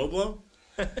dog. Joe Blow?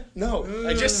 No,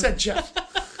 I just said Jeff.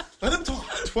 Let him talk.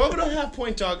 12.5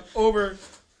 point dog over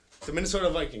the Minnesota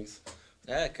Vikings.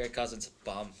 Yeah, Kirk Cousins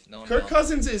bum. No one Kirk knows.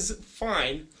 Cousins is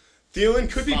fine. Thielen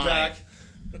could be Fine. back.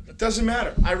 Doesn't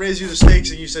matter. I raised you the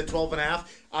stakes and you said 12.5.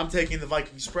 I'm taking the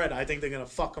Vikings spread. I think they're gonna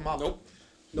fuck them up.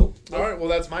 Nope. All right, well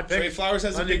that's my pick. Trey Flowers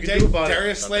has a Nothing big you can day. do about it.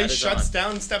 Darius Slay That is shuts on.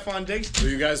 down Stephon Diggs. So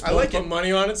you guys I both like put it.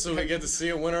 money on it, so we get to see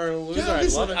a winner and a loser. I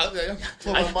love it.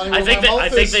 I think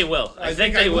they will. I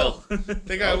think they will.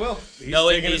 Think I will. He's No,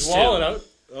 it taking his needs to. wallet out.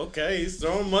 Okay, he's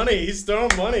throwing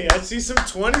money. I see some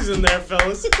 20s in there,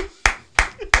 fellas.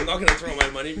 I'm not gonna throw my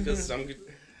money because I'm.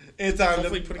 It's on.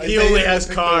 Hopefully putting- He only has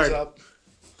card.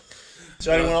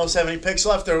 So anyone else have any picks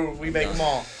left, or we make them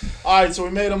all? All right, so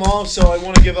we made them all. So I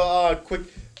want to give a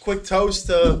quick toast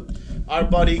to our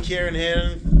buddy Kieran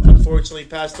Hannon. Unfortunately,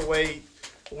 passed away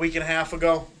a week and a half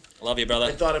ago. Love you, I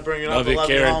brother. thought I'd bring it Love up. you, I love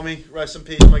you, Kieran. homie. Rest in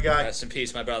peace, my guy. Rest in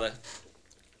peace, my brother.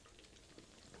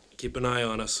 Keep an eye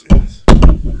on us.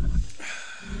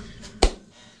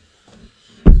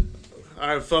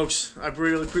 All right, folks. I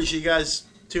really appreciate you guys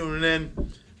tuning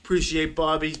in. Appreciate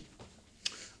Bobby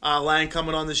Laing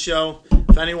coming on the show.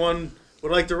 If anyone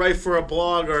would like to write for a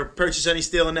blog or purchase any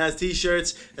Steele Nazz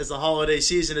t-shirts as the holiday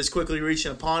season is quickly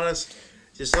reaching upon us,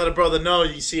 just let a brother know.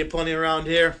 You see it plenty around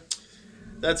here.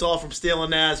 That's all from Steele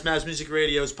Nazz, Mavs Music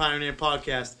Radio's Pioneer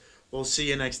Podcast. We'll see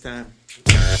you next time.